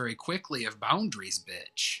nickname very quickly of boundaries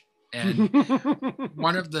bitch. And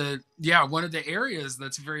one of the areas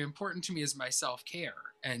that's very important to me is my self-care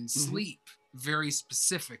and sleep very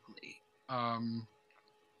specifically.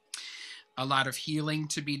 a lot of healing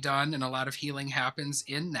to be done, and a lot of healing happens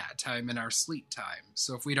in that time, in our sleep time.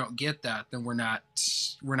 So if we don't get that, then we're not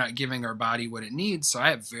giving our body what it needs. So I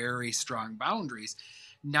have very strong boundaries,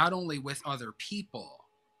 not only with other people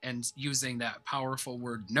and using that powerful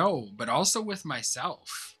word no, but also with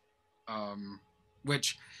myself,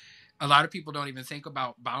 which a lot of people don't even think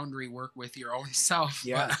about boundary work with your own self.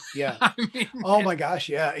 Yeah, But yeah. I mean, Oh my gosh,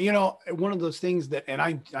 yeah. You know, one of those things that, and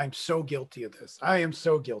I'm so guilty of this. I am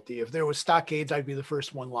so guilty. If there was stockades, I'd be the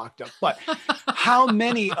first one locked up. But how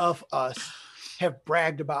many of us have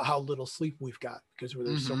bragged about how little sleep we've got because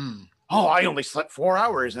there's so, oh, I only slept 4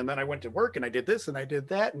 hours and then I went to work and I did this and I did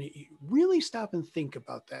that. And you really stop and think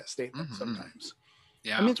about that statement sometimes.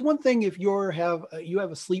 Yeah. I mean, it's one thing if you have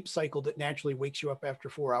a sleep cycle that naturally wakes you up after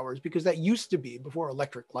 4 hours, because that used to be, before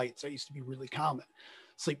electric lights, that used to be really common.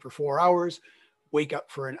 Sleep for 4 hours, wake up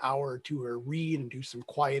for an hour or two, or read and do some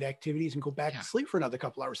quiet activities and go back to sleep for another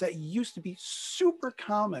couple hours. That used to be super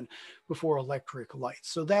common before electric lights.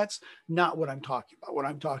 So that's not what I'm talking about. What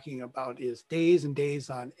I'm talking about is days and days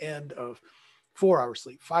on end of 4 hours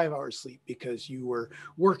sleep, 5 hours sleep, because you were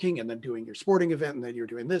working and then doing your sporting event, and then you're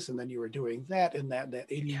doing this, and then you were doing that, and that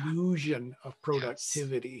illusion of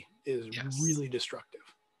productivity is really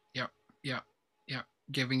destructive. Yep.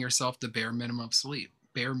 Giving yourself the bare minimum of sleep.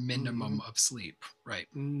 Right.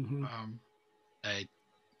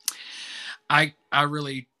 I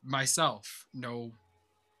really myself know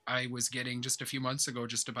I was getting just a few months ago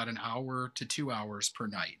just about an hour to 2 hours per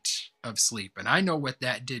night of sleep, and I know what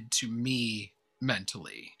that did to me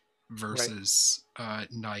mentally versus a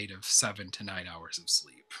night of 7 to 9 hours of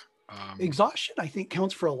sleep. Exhaustion, I think,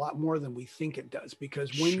 counts for a lot more than we think it does,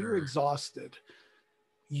 because when you're exhausted,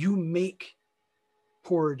 you make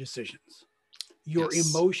poorer decisions. Your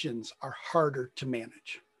emotions are harder to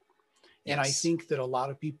manage. And I think that a lot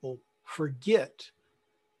of people forget,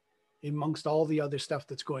 amongst all the other stuff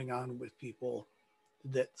that's going on with people,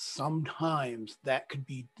 that sometimes that could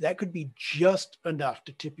be just enough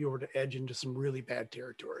to tip you over the edge into some really bad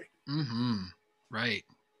territory. Right.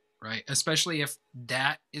 Especially if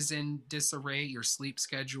that is in disarray, your sleep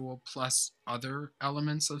schedule plus other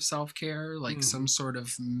elements of self-care, like some sort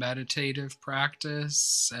of meditative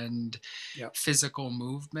practice and physical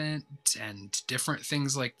movement and different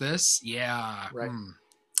things like this.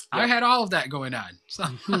 I had all of that going on. So.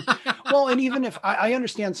 Well, and even if I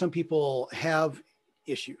understand some people have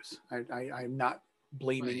issues, I'm not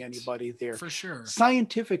blaming anybody there. For sure.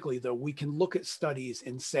 Scientifically, though, we can look at studies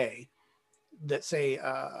and say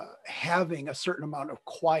having a certain amount of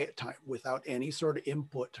quiet time without any sort of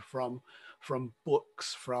input from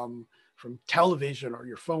books, from television or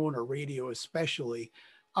your phone or radio especially,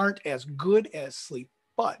 aren't as good as sleep,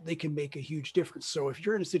 but they can make a huge difference. So if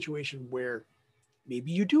you're in a situation where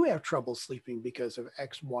maybe you do have trouble sleeping because of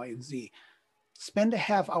X, Y, and Z, spend a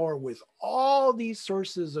half hour with all these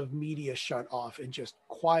sources of media shut off and just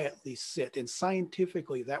quietly sit. And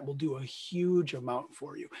scientifically, that will do a huge amount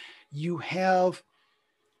for you. You have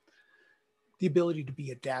the ability to be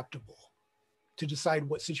adaptable, to decide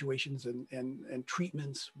what situations and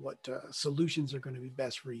treatments, what solutions are going to be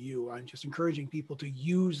best for you. I'm just encouraging people to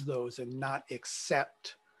use those and not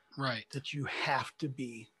accept that you have to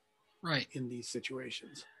be in these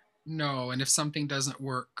situations. No, and if something doesn't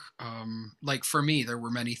work, like for me, there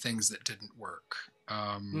were many things that didn't work.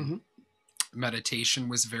 Meditation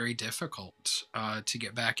was very difficult to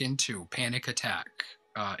get back into. Panic attack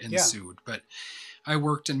ensued, but I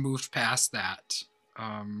worked and moved past that.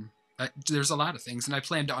 There's a lot of things, and I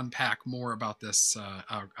plan to unpack more about this.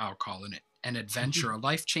 I'll call it an adventure, a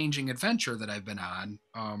life-changing adventure that I've been on,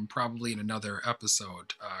 probably in another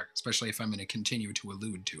episode, especially if I'm going to continue to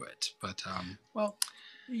allude to it. But well,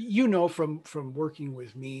 you know, from working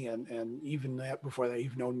with me and even that before that,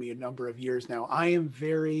 you've known me a number of years now, I am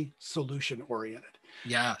very solution oriented.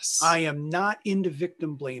 Yes. I am not into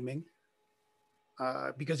victim blaming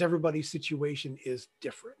because everybody's situation is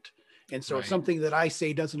different. And so if something that I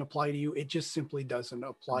say doesn't apply to you, it just simply doesn't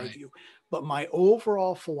apply to you. But my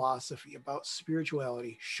overall philosophy about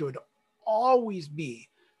spirituality should always be,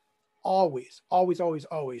 always,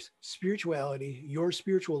 spirituality, your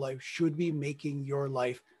spiritual life should be making your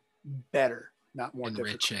life better, not more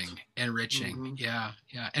enriching. Yeah.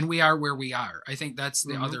 And we are where we are. I think that's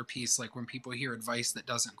the other piece. Like when people hear advice that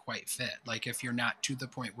doesn't quite fit, like if you're not to the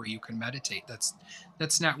point where you can meditate,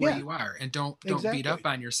 that's not where you are. And don't beat up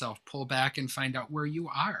on yourself. Pull back and find out where you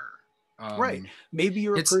are. Right. Maybe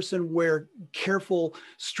you're a It's person where careful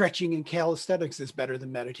stretching and calisthenics is better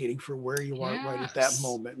than meditating for where you are right at that yes,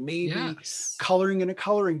 moment. Maybe yes, coloring in a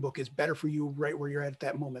coloring book is better for you right where you're at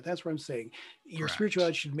that moment. That's what I'm saying. Your correct.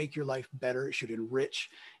 spirituality should make your life better. It should enrich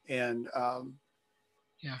and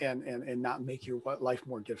Yeah, and not make your life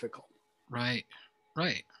more difficult. right,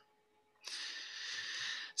 right.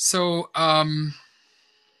 So,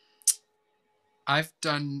 I've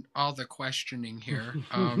done all the questioning here.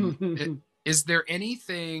 Is there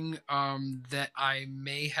anything that I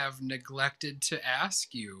may have neglected to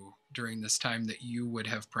ask you during this time that you would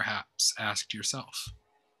have perhaps asked yourself?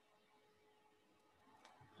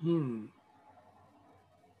 Hmm.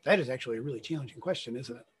 That is actually a really challenging question,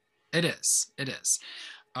 isn't it? It is. It is.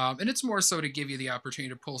 And it's more so to give you the opportunity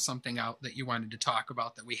to pull something out that you wanted to talk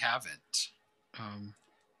about that we haven't. Um,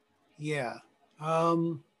 Yeah.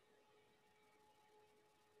 Um,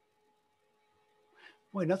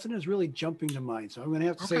 Boy, nothing is really jumping to mind, so I'm going to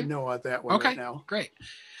have to say okay. no on that one right Okay. now. Great.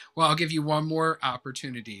 Well, I'll give you one more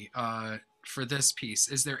opportunity for this piece.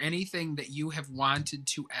 Is there anything that you have wanted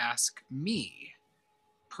to ask me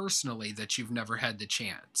personally that you've never had the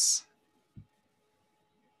chance?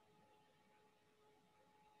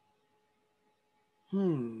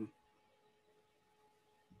 Hmm.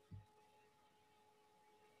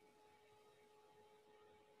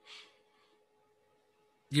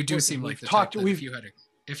 You do Boy, because seem like we've the type talked, that we've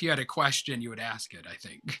if you had a question, you would ask it, I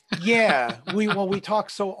think. yeah, we talk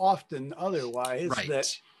so often otherwise that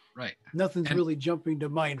Right. Right. nothing's And really jumping to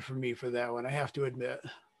mind for me for that one. I have to admit.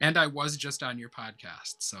 I was just on your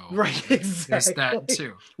podcast, so Right, there's that exactly.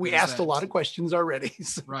 too. We There's asked a that lot of too. questions already.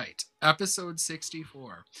 So. Right. Episode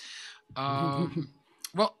 64.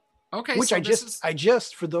 Well, okay, Which so this is I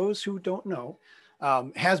just for those who don't know,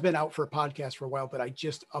 has been out for a podcast for a while, but I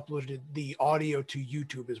just uploaded the audio to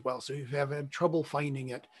YouTube as well. So if you have had trouble finding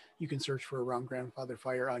it, you can search for Around Grandfather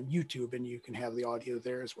Fire on YouTube, and you can have the audio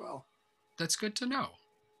there as well. that's good to know.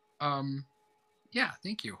 Yeah,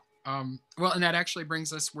 thank you. Well, and that actually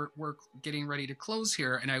brings us, we're getting ready to close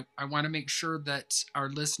here. And I want to make sure that our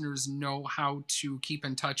listeners know how to keep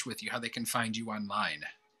in touch with you, how they can find you online.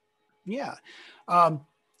 Yeah.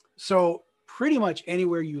 So pretty much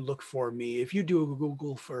anywhere you look for me, if you do a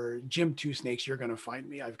Google for Jim Two Snakes, you're going to find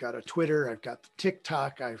me. I've got a Twitter, I've got the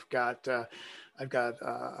TikTok, I've got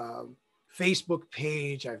Facebook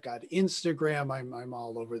page, I've got Instagram. I'm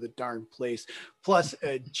all over the darn place. Plus,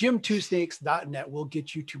 Jim2snakes.net will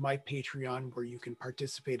get you to my Patreon where you can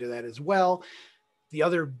participate in that as well. The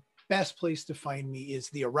other best place to find me is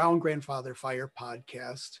the Around Grandfather Fire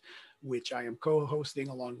podcast, which I am co-hosting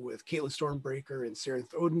along with Caitlin Stormbreaker and Sarah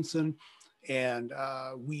Odinson. And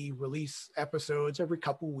we release episodes every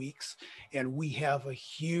couple weeks. And we have a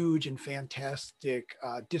huge and fantastic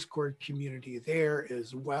Discord community there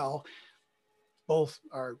as well. Both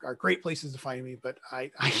are great places to find me, but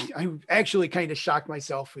I actually kind of shocked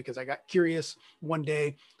myself because I got curious one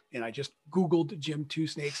day and I just Googled Jim Two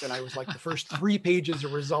Snakes, and I was like the first 3 pages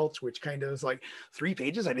of results, which kind of was like 3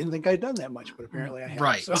 pages. I didn't think I'd done that much, but apparently I have.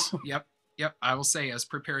 Right. So. Yep. I will say, as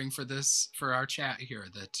preparing for our chat here,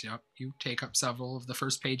 that you take up several of the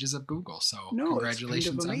first pages of Google. So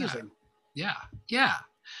congratulations on that. Yeah.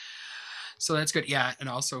 So that's good. Yeah, and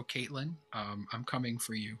also Caitlin, I'm coming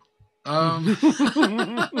for you. Okay,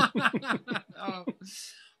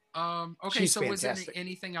 She's so was there fantastic.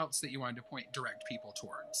 anything else that you wanted to direct people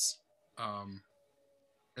towards,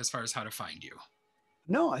 as far as how to find you?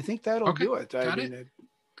 No, I think that'll do it.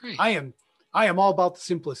 Great. I am all about the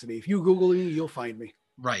simplicity. If you Google me, you'll find me.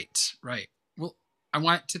 Right. Well, I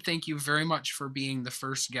want to thank you very much for being the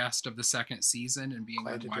first guest of the 2nd season and being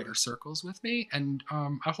on Wider Circles with me. And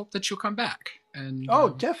I hope that you'll come back. And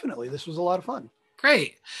definitely. This was a lot of fun.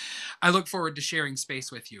 Great. I look forward to sharing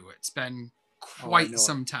space with you. It's been quite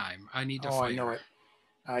some time. I need to fire. I know it.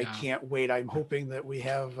 I can't wait. I'm hoping that we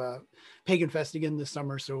have Pagan Fest again this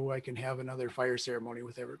summer so I can have another fire ceremony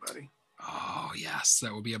with everybody. Oh, yes.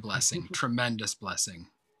 That will be a blessing. Tremendous blessing.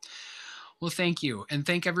 Well, thank you. And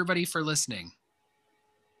thank everybody for listening.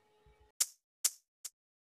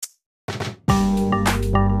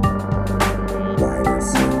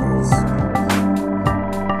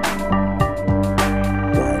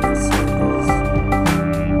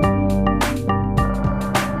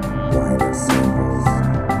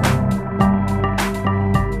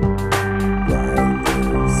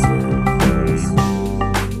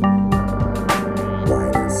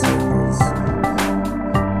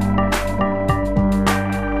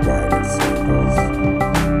 Circles.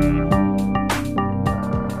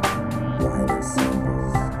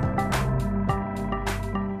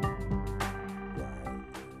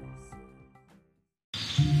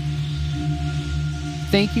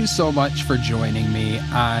 thank you so much for joining me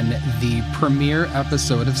on the premiere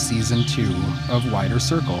episode of Season 2 of Wider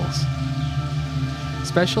Circles.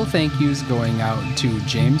 Special thank yous going out to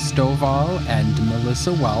James Stovall and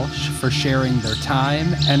Melissa Welsh for sharing their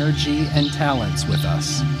time, energy, and talents with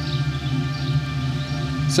us.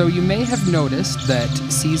 So you may have noticed that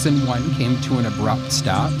Season 1 came to an abrupt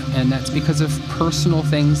stop, and that's because of personal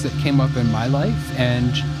things that came up in my life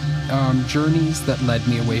and journeys that led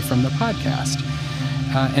me away from the podcast.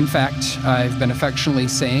 In fact, I've been affectionately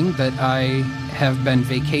saying that I have been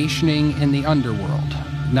vacationing in the underworld.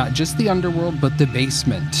 Not just the underworld, but the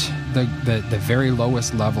basement, the very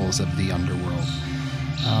lowest levels of the underworld.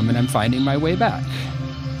 And I'm finding my way back.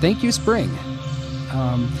 Thank you, Spring.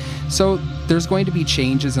 So there's going to be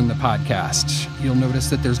changes in the podcast. You'll notice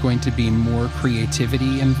that there's going to be more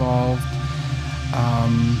creativity involved.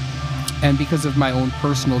 And because of my own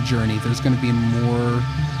personal journey, there's going to be more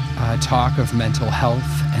talk of mental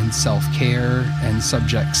health and self-care and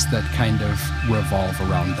subjects that kind of revolve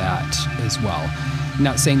around that as well. I'm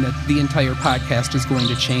not saying that the entire podcast is going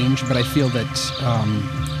to change, but I feel that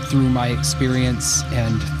through my experience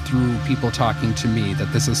and through people talking to me,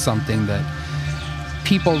 that this is something that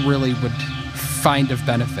people really would find of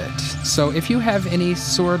benefit. So if you have any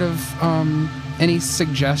sort of any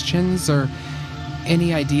suggestions or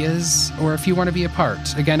any ideas, or if you want to be a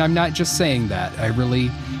part, again, I'm not just saying that. I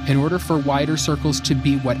really, in order for Wider Circles to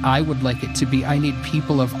be what I would like it to be, I need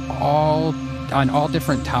people on all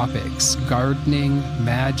different topics: gardening,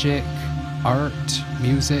 magic, art,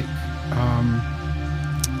 music.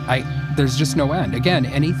 There's just no end. Again,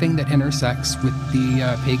 anything that intersects with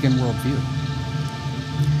the pagan worldview.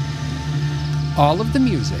 All of the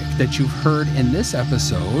music that you've heard in this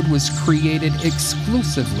episode was created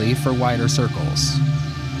exclusively for Wider Circles.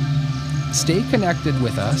 Stay connected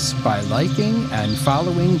with us by liking and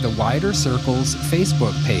following the Wider Circles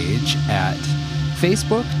Facebook page at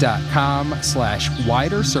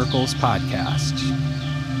facebook.com/Wider Circles Podcast.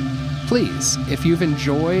 Please, if you've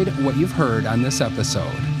enjoyed what you've heard on this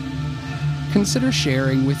episode, consider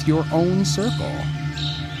sharing with your own circle.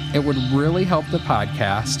 It would really help the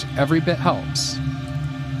podcast. Every bit helps.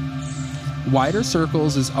 Wider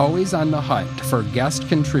Circles is always on the hunt for guest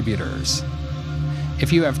contributors.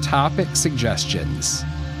 If you have topic suggestions,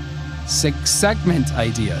 segment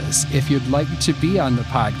ideas, if you'd like to be on the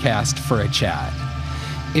podcast for a chat,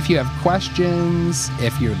 if you have questions,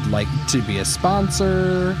 if you'd like to be a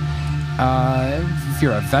sponsor, if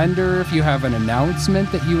you're a vendor, if you have an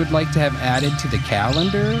announcement that you would like to have added to the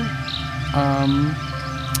calendar,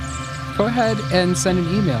 go ahead and send an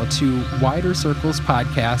email to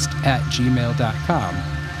widercirclespodcast@gmail.com.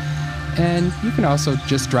 And you can also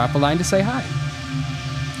just drop a line to say hi.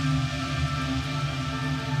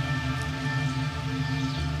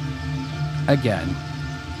 Again,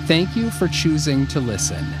 thank you for choosing to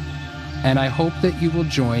listen, and I hope that you will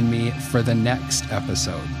join me for the next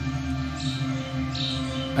episode.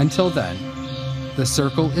 Until then, the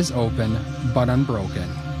circle is open but unbroken.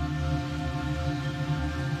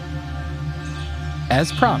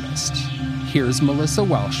 As promised, here's Melissa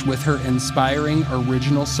Welsh with her inspiring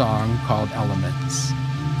original song called Elements.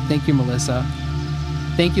 Thank you, Melissa.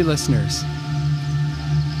 Thank you, listeners.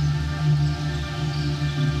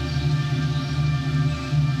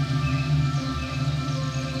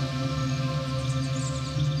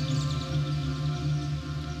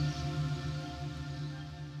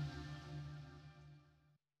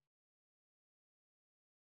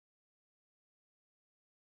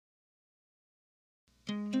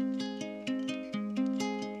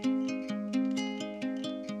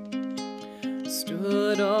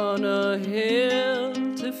 Stood on a hill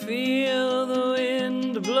to feel the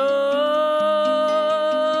wind blow.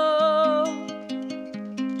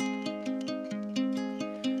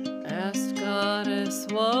 Asked Goddess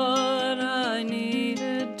what I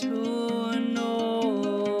needed to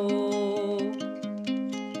know.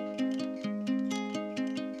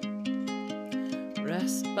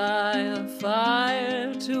 Rest by a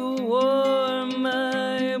fire to warm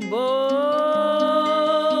my bones.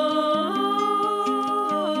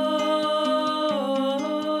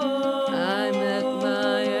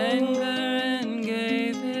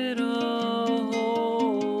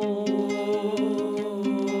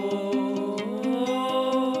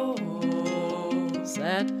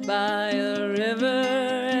 By a river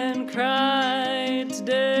and cried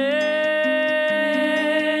today.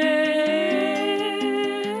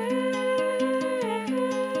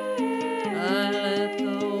 I let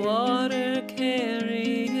the water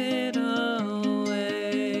carry it away.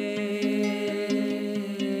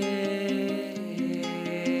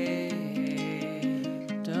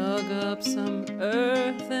 Dug up some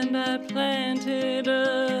earth I planted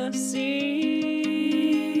a seed.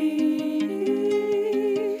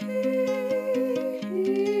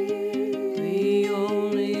 The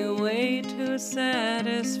only way to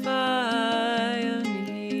satisfy a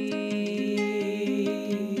need.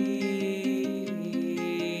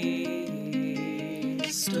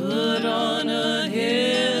 Stood on a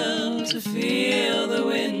hill to feel the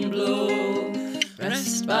wind blow,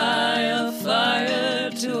 pressed by a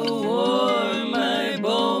fire to warm my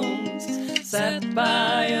bones, sat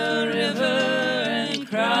by a river and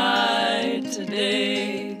cried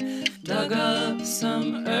today, dug up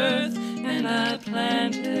some earth and I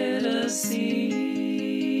planted a seed.